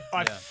 Mate,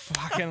 I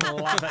fucking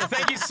love it.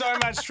 Thank you so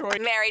much, Troy.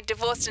 Married,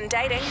 Divorced and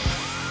Dating,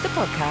 the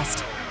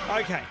podcast.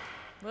 Okay.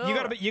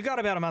 You got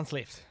about a month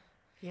left.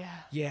 Yeah.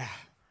 Yeah.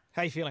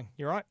 How you feeling?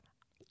 You all right?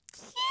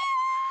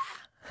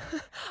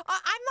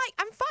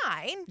 I'm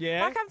fine.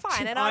 Yeah. Like I'm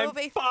fine, and I will I'm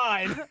be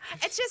fine.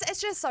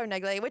 It's just so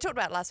niggly. We talked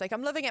about it last week.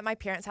 I'm living at my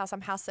parents' house.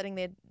 I'm house sitting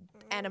there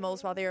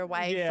animals while they're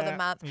away for Yeah, the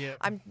month. yeah.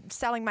 I've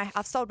sold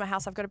my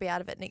house. I've got to be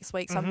out of it next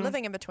week. So I'm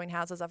living in between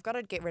houses. I've got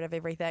to get rid of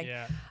everything.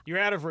 Yeah. You're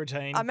out of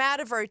routine. I'm out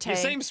of routine. You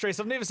seem stressed.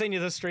 I've never seen you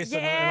this stressed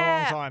in a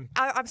long time.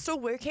 I'm still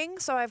working,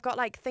 so I've got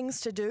like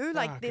things to do.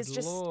 Like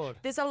good Lord.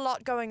 there's a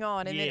lot going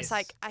on, and then it's Yes.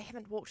 like I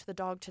haven't walked the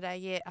dog today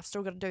yet. I've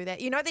still got to do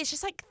that. You know, there's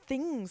just like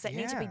things that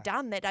need to be Yeah.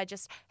 done that I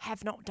just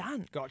have not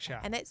done. Gotcha.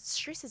 And that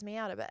stresses me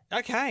out a bit.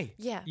 Okay.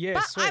 Yeah. Yeah,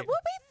 but sweet. I will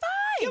be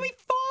fine. You'll be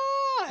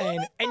fine. We'll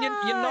be And you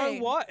know fine.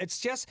 what? It's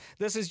just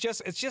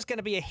going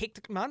to be a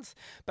hectic month,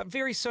 but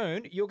very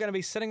soon you're going to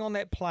be sitting on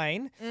that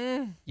plane.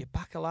 You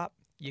buckle up,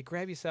 you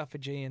grab yourself a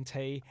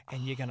G&T,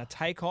 and you're going to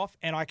take off.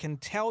 And I can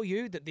tell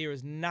you that there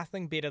is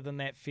nothing better than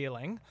that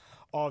feeling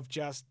of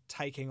just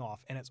taking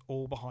off, and it's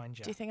all behind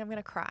you. Do you think I'm going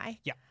to cry?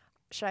 Yeah.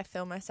 Should I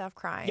film myself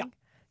crying? Yeah.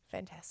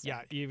 Fantastic.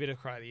 Yeah, you better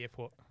cry at the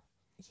airport.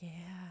 Yeah.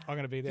 I'm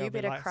going to be there. You I'll be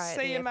better like, cry at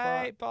see the you,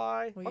 airport. mate.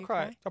 Bye. Will I'll you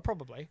cry. cry? I'll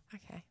probably.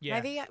 Okay. Yeah.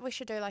 Maybe we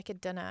should do like a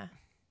dinner.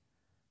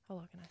 I'll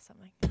organise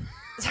something.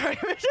 Sorry,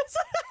 we just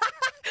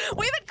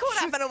we haven't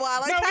caught up in a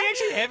while. Okay? No, we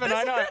actually haven't.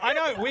 I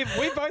know.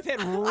 We both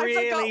had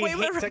really we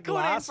were hectic recording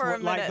last. for a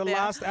Like minute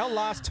now. our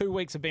last 2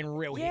 weeks have been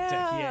real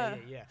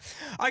hectic. Yeah.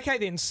 Okay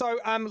then. So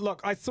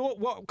look, I thought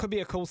what could be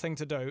a cool thing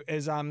to do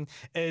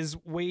is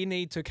we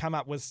need to come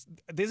up with.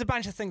 There's a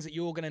bunch of things that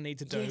you're going to need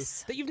to do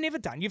Yes. that you've never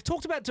done. You've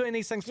talked about doing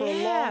these things for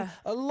Yeah.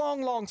 a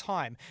long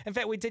time. In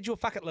fact, we did your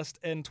fuck it list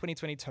in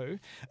 2022.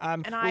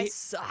 And I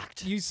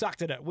sucked. You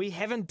sucked at it. We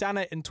haven't done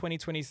it in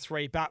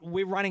 2023, but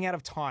we're running out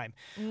of time.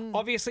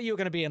 Obviously, you're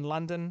going to be in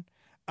London.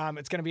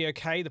 It's going to be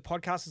okay. The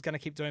podcast is going to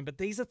keep doing, but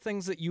these are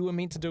things that you were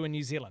meant to do in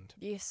New Zealand.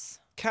 Yes.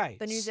 Okay.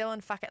 The New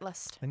Zealand fuck it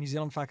list. The New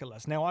Zealand fuck it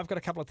list. Now, I've got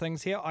a couple of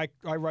things here. I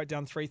wrote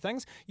down 3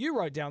 things. You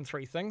wrote down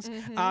 3 things.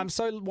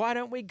 So why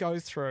don't we go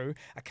through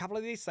a couple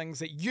of these things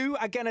that you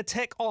are going to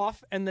tick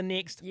off in the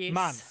next Yes.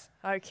 month?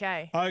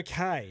 Okay.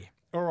 Okay.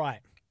 All right.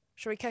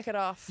 Should we kick it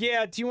off?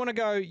 Yeah. Do you want to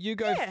go? You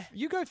go. Yeah.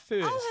 You go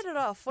first. I'll hit it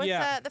off with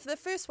Yeah. the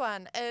first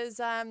one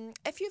is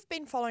if you've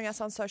been following us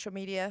on social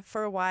media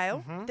for a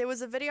while, there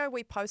was a video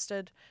we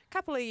posted a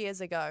couple of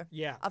years ago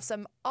Yeah. of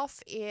some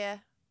off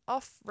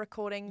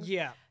recording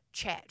Yeah.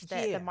 chat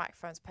that Yeah. the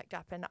microphones picked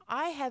up, and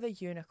I have a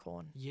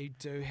unicorn. You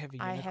do have a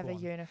unicorn. I have a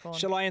unicorn.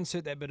 Shall I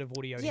insert that bit of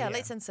audio Yeah, here?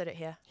 let's insert it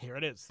here. Here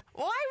it is.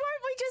 Why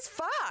won't we just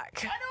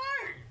fuck? I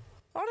know.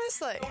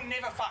 Honestly. You'll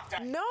never fucked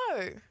it.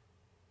 No.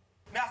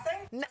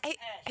 Nothing? No,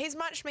 he's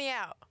munched me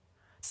out.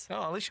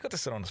 Oh, at least you got to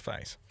sit on his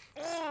face.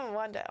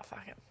 One day I'll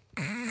fuck him.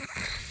 Do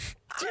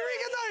you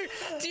reckon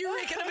though? Do you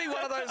reckon it'd be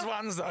one of those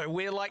ones though,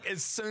 where like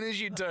as soon as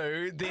you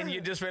do, then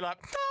you'd just be like,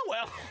 oh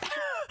well,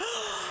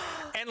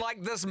 and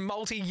like this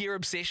multi-year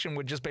obsession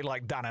would just be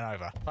like done and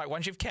over. Like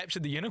once you've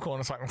captured the unicorn,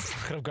 it's like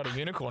I've got a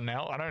unicorn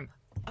now. I don't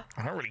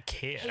really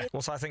care.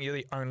 Also, I think you're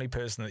the only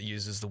person that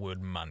uses the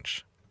word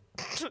munch.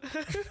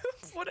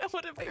 What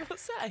do people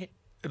say?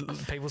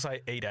 People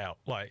say eat out.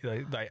 Like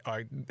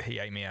he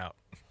ate me out.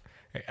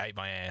 He ate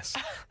my ass.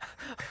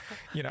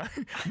 You know,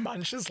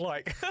 munch is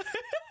like.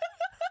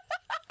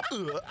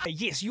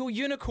 Yes, your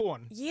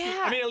unicorn.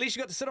 Yeah. I mean, at least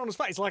you got to sit on his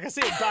face, like I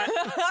said, but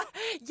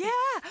Yeah,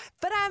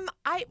 but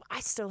I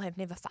still have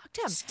never fucked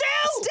him.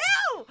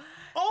 Still?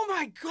 Oh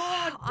my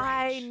God.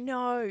 I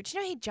know. Do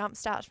you know he jump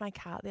started my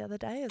car the other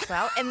day as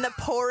well in the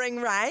pouring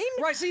rain?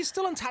 Right, so you're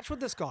still in touch with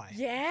this guy?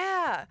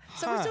 Yeah.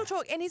 So we Huh. still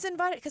talk, and he's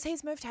invited because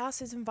he's moved house.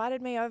 He's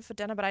invited me over for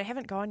dinner, but I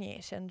haven't gone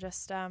yet, and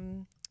just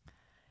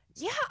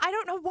yeah, I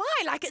don't know why.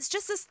 Like it's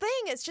just this thing.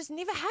 It's just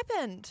never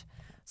happened.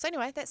 So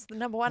anyway, that's the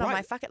number one on Right.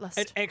 my fuck it list.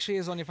 It actually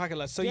is on your fucking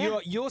list. So Yeah.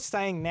 you're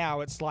saying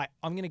now it's like,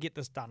 I'm going to get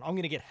this done. I'm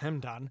going to get him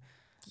done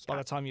by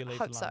the time you leave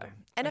Hope for so. London.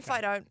 And if Okay.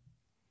 I don't,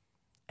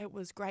 it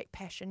was great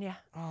passion. Yeah.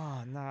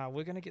 Oh, no,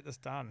 we're going to get this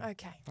done.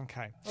 Okay.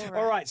 Okay. All All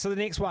right. right, so the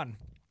next one.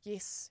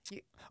 Yes.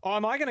 You, Oh,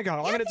 am I going to go?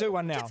 I'm going to do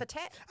one now. tit for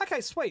tat.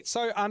 Okay, sweet.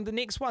 So the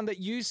next one that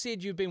you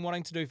said you've been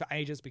wanting to do for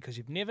ages because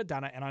you've never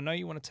done it, and I know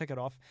you want to tick it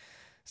off,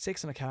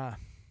 sex in a car.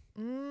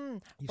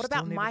 What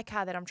about my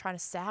car that I'm trying to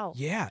sell?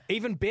 Yeah,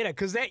 even better,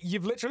 because that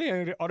you've literally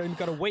only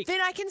got a week.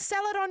 Then I can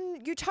sell it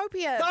on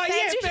Utopia. Oh,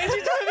 Fancy- yeah, fancy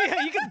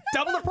Utopia. You can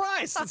double the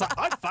price. It's like,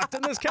 I fucked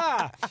in this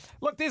car.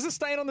 Look, there's a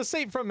stain on the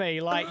seat from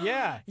me. Like,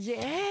 yeah.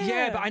 Yeah.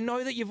 Yeah, but I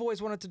know that you've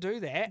always wanted to do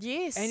that.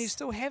 Yes. And you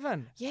still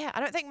haven't. Yeah, I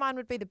don't think mine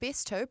would be the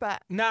best too,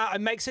 but Nah,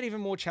 it makes it even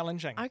more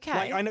challenging. Okay.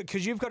 Like, I know,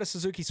 because you've got a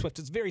Suzuki Swift.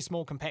 It's very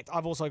small, compact.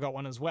 I've also got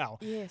one as well.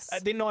 Yes.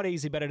 They're not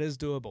easy, but it is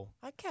doable.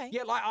 okay.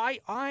 Yeah, like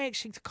I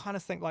actually kind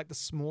of think like the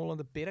smaller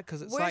the better,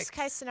 because it's Worst like,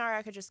 case scenario,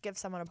 I could just give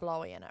someone a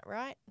blowy in it,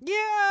 right?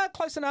 yeah,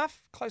 close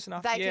enough. Close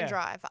enough. They yeah. can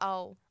drive.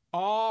 I'll,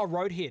 Oh,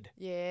 roadhead.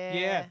 yeah.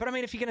 Yeah. But I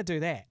mean, if you're going to do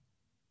that,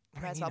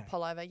 Might as well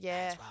pull over.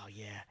 Yeah. well,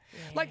 yeah.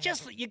 Like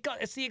just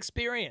it's the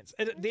experience.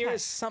 There Okay.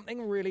 is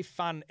something really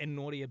fun and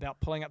naughty about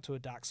pulling up to a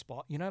dark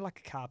spot,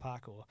 like a car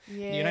park or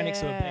next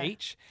to a Yeah.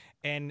 beach,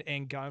 and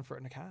going for it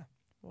in a car.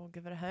 We'll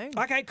give it a hoon.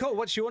 Okay, cool.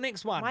 What's your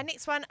next one? My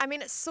next one, I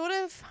mean, it's sort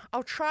of,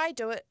 I'll try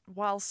do it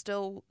while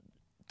still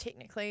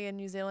technically in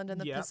New Zealand in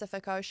the Yep.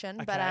 Pacific Ocean,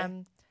 but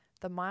Okay.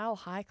 the Mile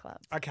High Club.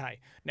 Okay,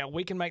 now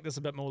we can make this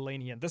a bit more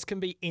lenient. This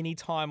can be any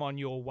time on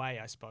your way,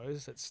 I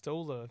suppose. It's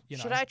still the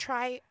Should I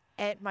try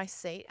at my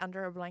seat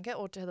under a blanket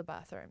or to the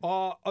bathroom.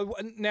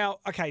 Now,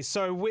 okay,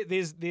 so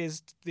there's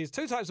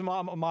two types of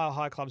mile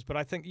high clubs, but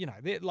I think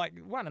they're like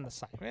one and the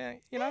same.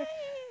 Yeah.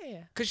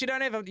 Yeah. Because you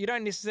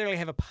don't necessarily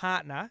have a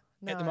partner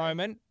at the No.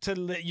 moment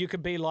you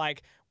could be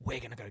like, we're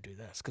gonna go do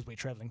this because we're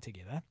traveling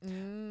together.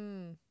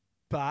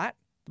 But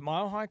the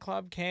Mile High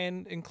Club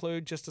can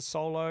include just a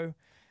solo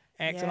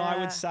act, and I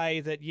Yeah. would say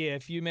that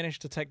if you manage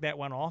to tick that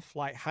one off,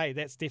 like, hey,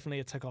 that's definitely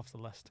a tick off the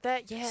list.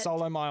 Yeah.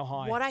 Solo Mile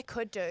High. What I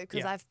could do,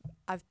 because Yeah.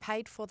 I've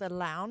paid for the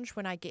lounge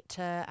when I get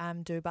to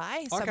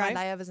Dubai. So Okay. my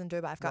layover's in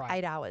Dubai. I've got Right.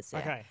 8 hours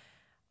there. Okay.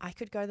 I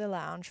could go to the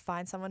lounge,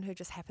 find someone who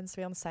just happens to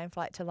be on the same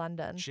flight to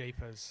London,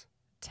 Jeepers.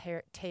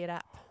 tee it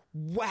up.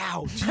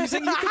 Wow. Do you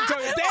think you can do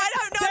that?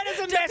 I don't know. That is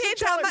a massive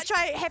Depends how challenge. much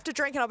I have to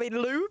drink, and I'll be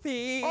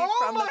loopy Oh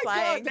from my the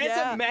plane. god, that's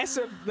Yeah. a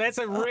massive. That's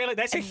a really.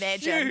 That's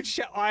Imagine. a huge.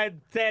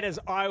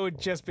 I would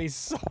just be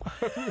so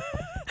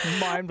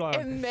mind blown.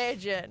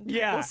 Imagine.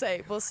 Yeah.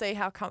 We'll see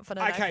how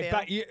confident I Okay,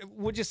 feel. but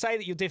would you say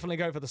that you'll definitely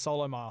go for the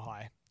solo Mile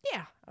High?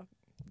 Yeah, I'll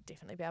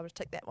definitely be able to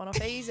tick that one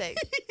off easy.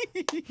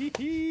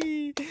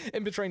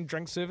 In between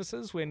drink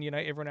services when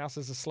everyone else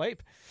is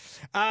asleep.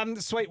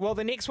 Sweet. Well,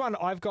 the next one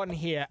I've gotten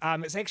here,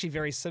 it's actually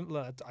very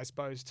similar, I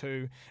suppose,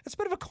 to it's a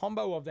bit of a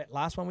combo of that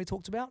last one we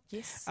talked about.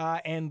 Yes.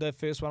 And the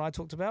first one I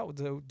talked about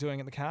with doing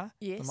it in the car.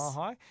 Yes. The Mile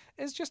High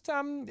is just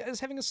is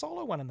having a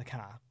solo one in the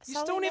car. You've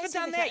Solo still never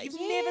dancing in done the that. car. You've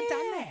never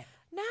done Yeah. that.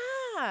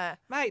 Nah.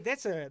 Mate,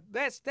 that's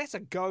a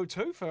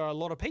go-to for a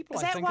lot of people.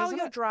 Is I that think, while isn't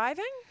you're it?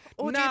 driving?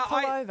 Or do you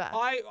pull over?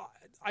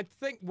 I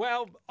think,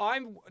 well,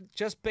 I'm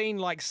just being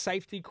like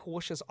safety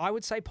cautious. I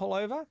would say pull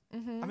over.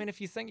 Mm-hmm. I mean, if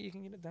you think you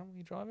can get it done while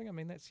you're driving, I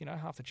mean, that's,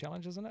 half the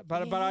challenge, isn't it?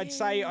 But I'd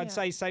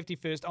say safety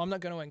first. I'm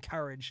not going to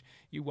encourage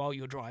you while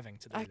you're driving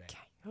to do that. Okay.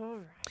 All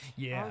right.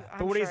 Yeah. I'm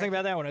But what do you sure think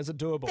about that one? Is it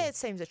doable? That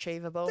seems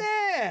achievable.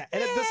 Yeah,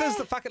 and this is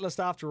the fuck it list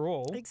after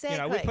all.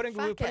 Exactly. We're putting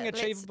Fuck it, let's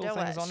achievable do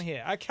things it. on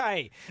here.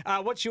 Okay,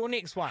 what's your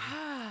next one?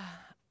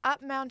 Up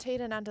Mount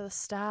Eden under the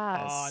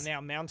stars. Oh, now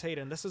Mount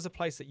Eden. This is a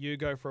place that you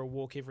go for a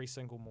walk every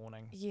single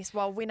morning. Yes,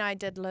 well, when I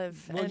did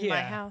live Well, in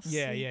my house.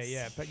 Yeah, yes.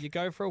 yeah. But you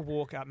go for a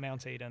walk up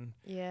Mount Eden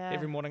Yeah.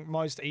 every morning,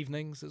 most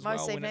evenings as Most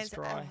well when evenings, it's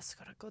dry. oh, it's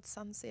got a good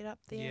sunset up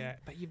there. Yeah,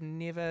 but you've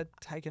never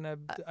taken a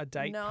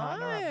date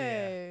partner up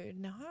there.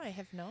 No, I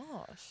have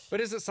not. But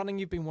is it something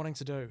you've been wanting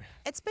to do?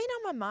 It's been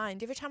on my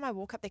mind every time I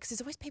walk up there because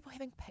there's always people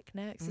having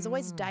picnics. There's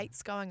always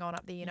dates going on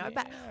up there,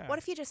 But Yeah. what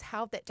if you just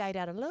held that date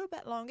out a little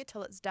bit longer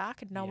till it's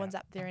dark and no Yeah. one's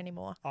up there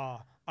anymore?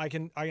 Oh, I've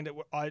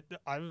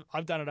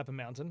done it up a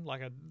mountain,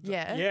 like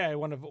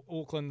one of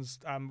Auckland's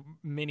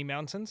many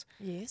mountains.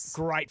 Yes.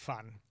 Great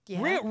fun.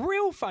 Yeah.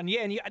 Real fun.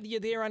 Yeah, and you're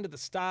there under the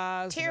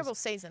stars. and Terrible it's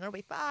season. It'll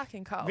be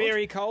fucking cold.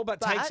 very cold, but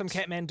take But- some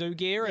Kathmandu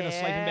gear and a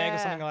sleeping bag or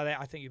Yeah. something like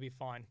that. I think you'll be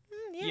fine.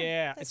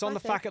 yeah, it's that's on my the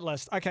thing. bucket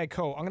list. Okay,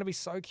 cool. I'm going to be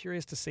so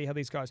curious to see how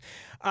these goes.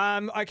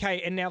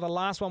 Okay, and now the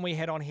last one we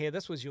had on here,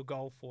 this was your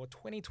goal for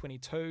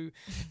 2022.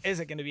 Is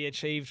it going to be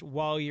achieved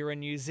while you're in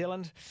New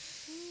Zealand?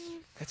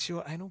 It's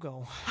your anal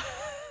goal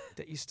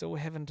that you still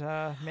haven't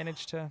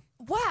managed to...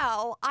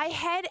 Well, I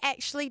had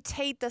actually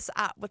teed this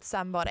up with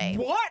somebody.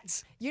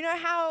 What? You know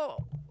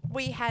how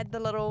we had the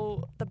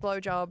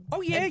blowjob? Oh,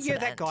 yeah, that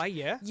incident? guy,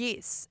 yeah.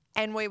 Yes.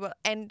 And we were,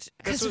 and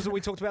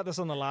We talked about this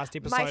on the last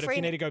episode. If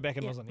you need to go back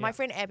and listen. My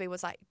friend Abby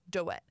was like,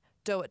 do it.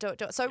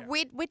 So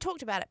we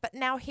talked about it, but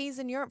now he's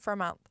in Europe for a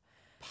month.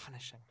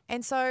 Punishing.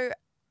 And so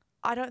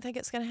I don't think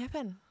it's going to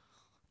happen.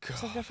 God.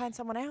 So I've got to find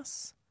someone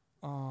else.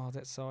 Oh,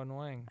 that's so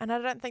annoying. And I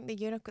don't think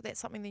that's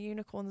something the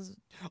unicorns.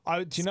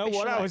 Do you know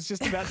what I Special. was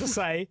just about to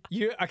say?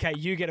 You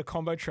get a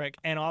combo trick,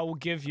 and I will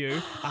give you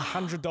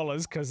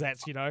 $100 because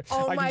that's Oh I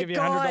can my give you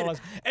God. $100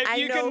 if I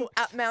you know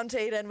up Mount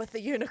Eden with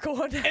the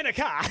unicorn. can in a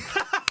car.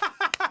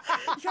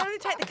 You can only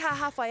take the car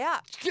halfway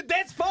up.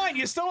 That's fine.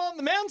 You're still on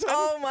the mountain.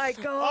 Oh my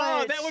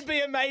God. Oh, that would be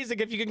amazing.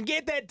 If you can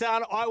get that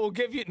done, I will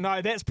give you...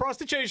 No, that's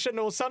prostitution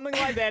or something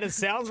like that. It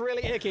sounds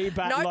really icky,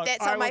 but Nope, look,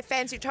 that's on my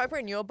Fancytopia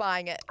and you're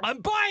buying it. I'm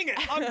buying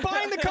it. I'm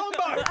buying the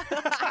combo.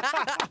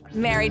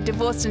 Married,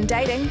 Divorced and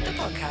Dating, the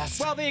podcast.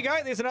 Well, there you go.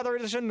 There's another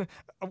edition.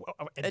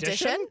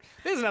 Edition?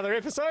 There's another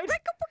episode.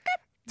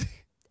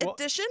 What?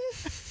 Edition?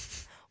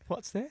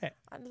 What's that?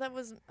 That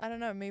was, I don't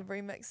know, me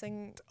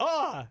remixing.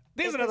 Oh,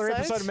 there's another Episode?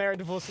 episode of Married,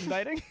 Divorced and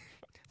Dating.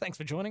 Thanks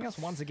for joining us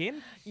once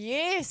again.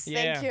 Yes,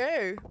 Yeah. thank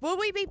you. Will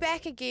we be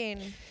back again?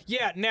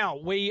 Yeah, now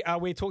we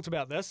talked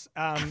about this.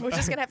 We're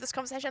just going to have this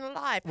conversation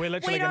live. We're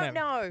literally we don't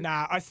know.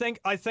 Nah, I think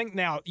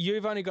now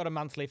you've only got a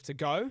month left to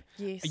go.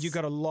 Yes. You've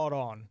got a lot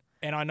on.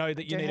 And I know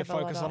that you do need to have a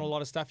lot focus on a on.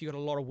 lot of stuff. You've got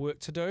a lot of work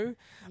to do.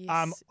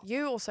 Yes.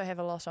 You also have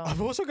a lot on. I've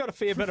also got a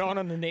fair bit on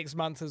in the next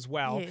month as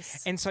well.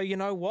 Yes. And so you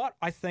know what?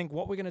 I think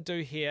what we're going to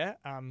do here,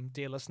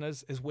 dear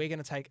listeners, is we're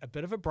going to take a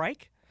bit of a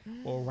break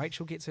while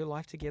Rachel gets her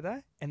life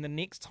together. And the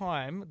next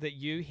time that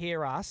you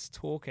hear us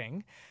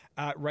talking,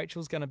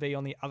 Rachel's going to be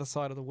on the other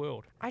side of the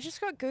world. I just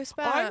got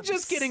goosebumps. I'm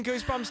just getting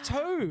goosebumps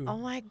too. Oh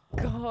my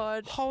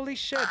God. Holy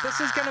shit. This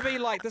is going to be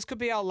this could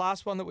be our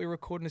last one that we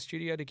record in a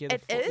studio together.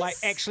 It is? Like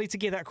actually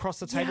together across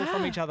the table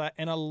from Yeah. each other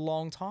in a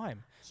long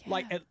time.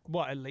 Like,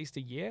 at least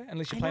a year?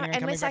 Unless you're I know, planning on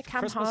coming unless I back for come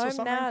Christmas or home.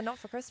 something? Nah, not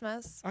for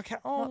Christmas. Okay.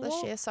 Oh, Not this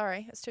what? year.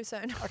 Sorry, it's too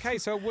soon. Okay,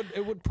 so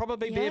it would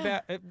probably be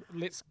Yeah.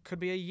 about, could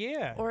be a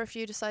year. Or if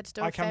you decide to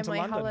do I a come to family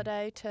London.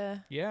 holiday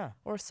Yeah.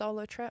 or a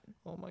solo trip.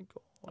 Oh my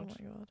God. Oh my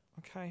God.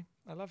 Okay,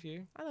 I love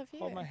you. I love you.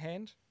 Hold my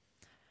hand.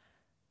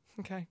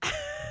 Okay.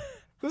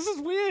 This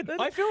is weird.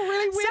 I feel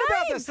really weird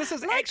about this. This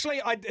is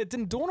actually, it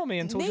didn't dawn on me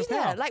until just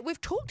now. Neither. Like,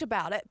 we've talked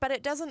about it, but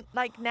it doesn't,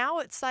 like, now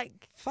it's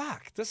like,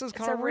 Fuck, this is it's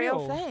kind a of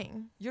real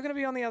thing. You're going to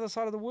be on the other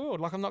side of the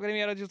world. Like, I'm not going to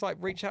be able to just, like,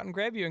 reach out and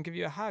grab you and give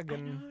you a hug.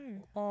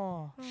 And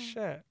oh,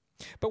 shit.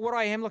 But what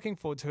I am looking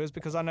forward to is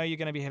because I know you're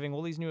going to be having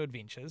all these new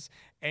adventures,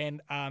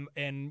 and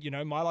you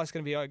know, my life's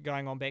going to be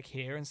going on back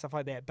here and stuff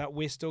like that. But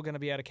we're still going to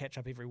be able to catch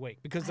up every week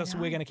because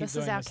we're going to keep this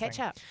doing is our this thing. catch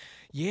up.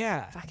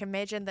 Yeah, If I can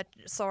imagine that,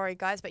 sorry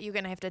guys, but you're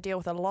going to have to deal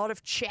with a lot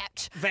of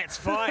chat. that's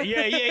fine.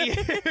 Yeah.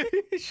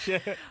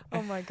 Shit.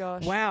 Oh my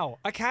gosh. Wow.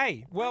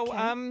 Okay. Well.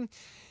 Okay.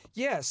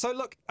 Yeah. So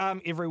look,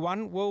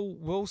 everyone,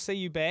 we'll see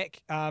you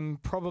back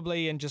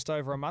probably in just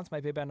over a month,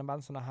 maybe about a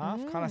month and a half,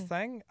 kind of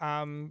thing.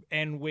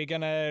 And we've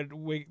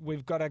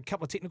got a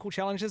couple of technical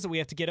challenges that we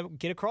have to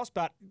get across,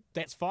 but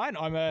that's fine.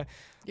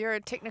 You're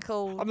a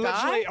technical I'm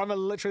guy?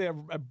 literally a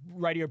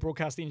radio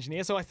broadcast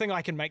engineer, so I think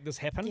I can make this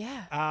happen.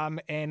 Yeah.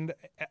 And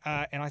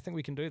I think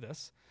we can do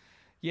this.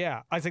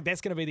 Yeah, I think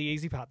that's going to be the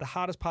easy part. The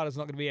hardest part is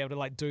not going to be able to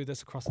like do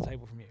this across the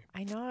table from you.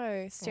 I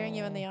know, staring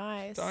you in the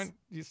eyes. Don't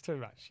use too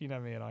much. You know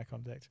me and eye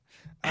contact.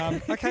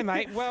 Okay,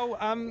 mate. Well,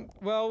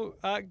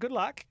 good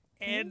luck.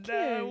 And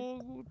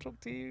we'll talk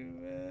to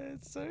you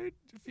soon.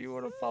 If you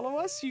want to follow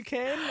us, you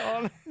can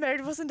on Married,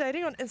 Divorced and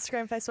Dating on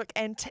Instagram, Facebook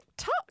and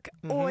TikTok.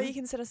 Or you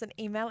can send us an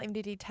email,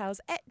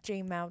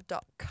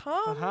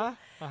 mddtails@gmail.com.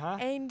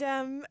 And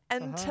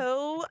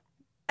until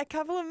a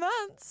couple of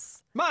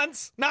months.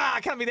 Months? Nah,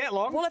 it can't be that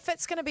long. Well, if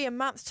it's going to be a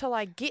month till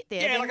I get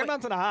there. Yeah, then like a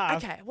month and a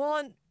half. Okay,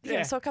 well,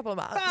 so a couple of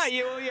months. Ah,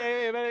 yeah.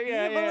 I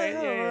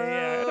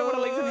don't want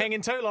to leave them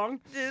hanging too long.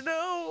 You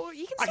know,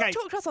 you can still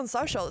talk to us on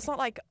social. It's not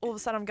like all of a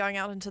sudden I'm going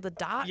out into the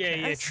darkness.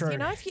 Yeah, true. You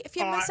know, if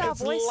you miss our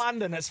it's voice.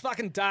 London. It's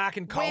fucking dark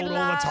and cold We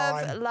all the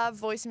time. love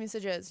voice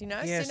messages, you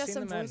know? Yeah, send us send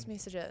some them in. voice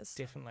messages.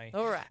 Definitely.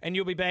 All right. And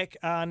you'll be back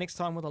next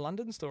time with a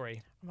London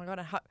story. Oh my God,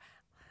 I hope.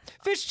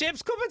 Fish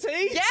chips, cup of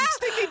tea. Yeah,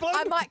 Sticky bun.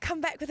 I might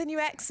come back with a new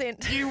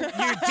accent. You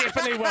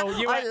definitely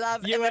will. I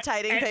love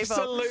imitating people.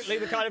 Absolutely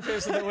the kind of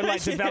person that would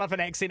like develop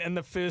an accent in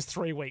the first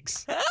 3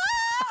 weeks. I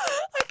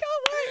can't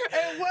wait.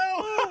 It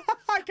will.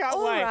 I can't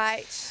All wait.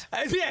 right.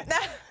 Yeah.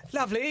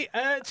 Lovely.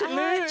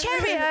 Cheerio.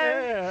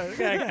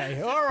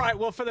 Okay. All right.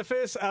 Well, for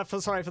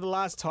the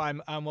last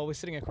time, while we're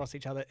sitting across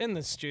each other in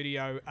the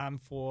studio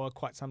for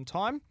quite some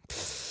time.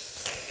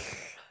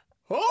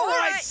 All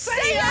right.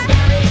 See ya.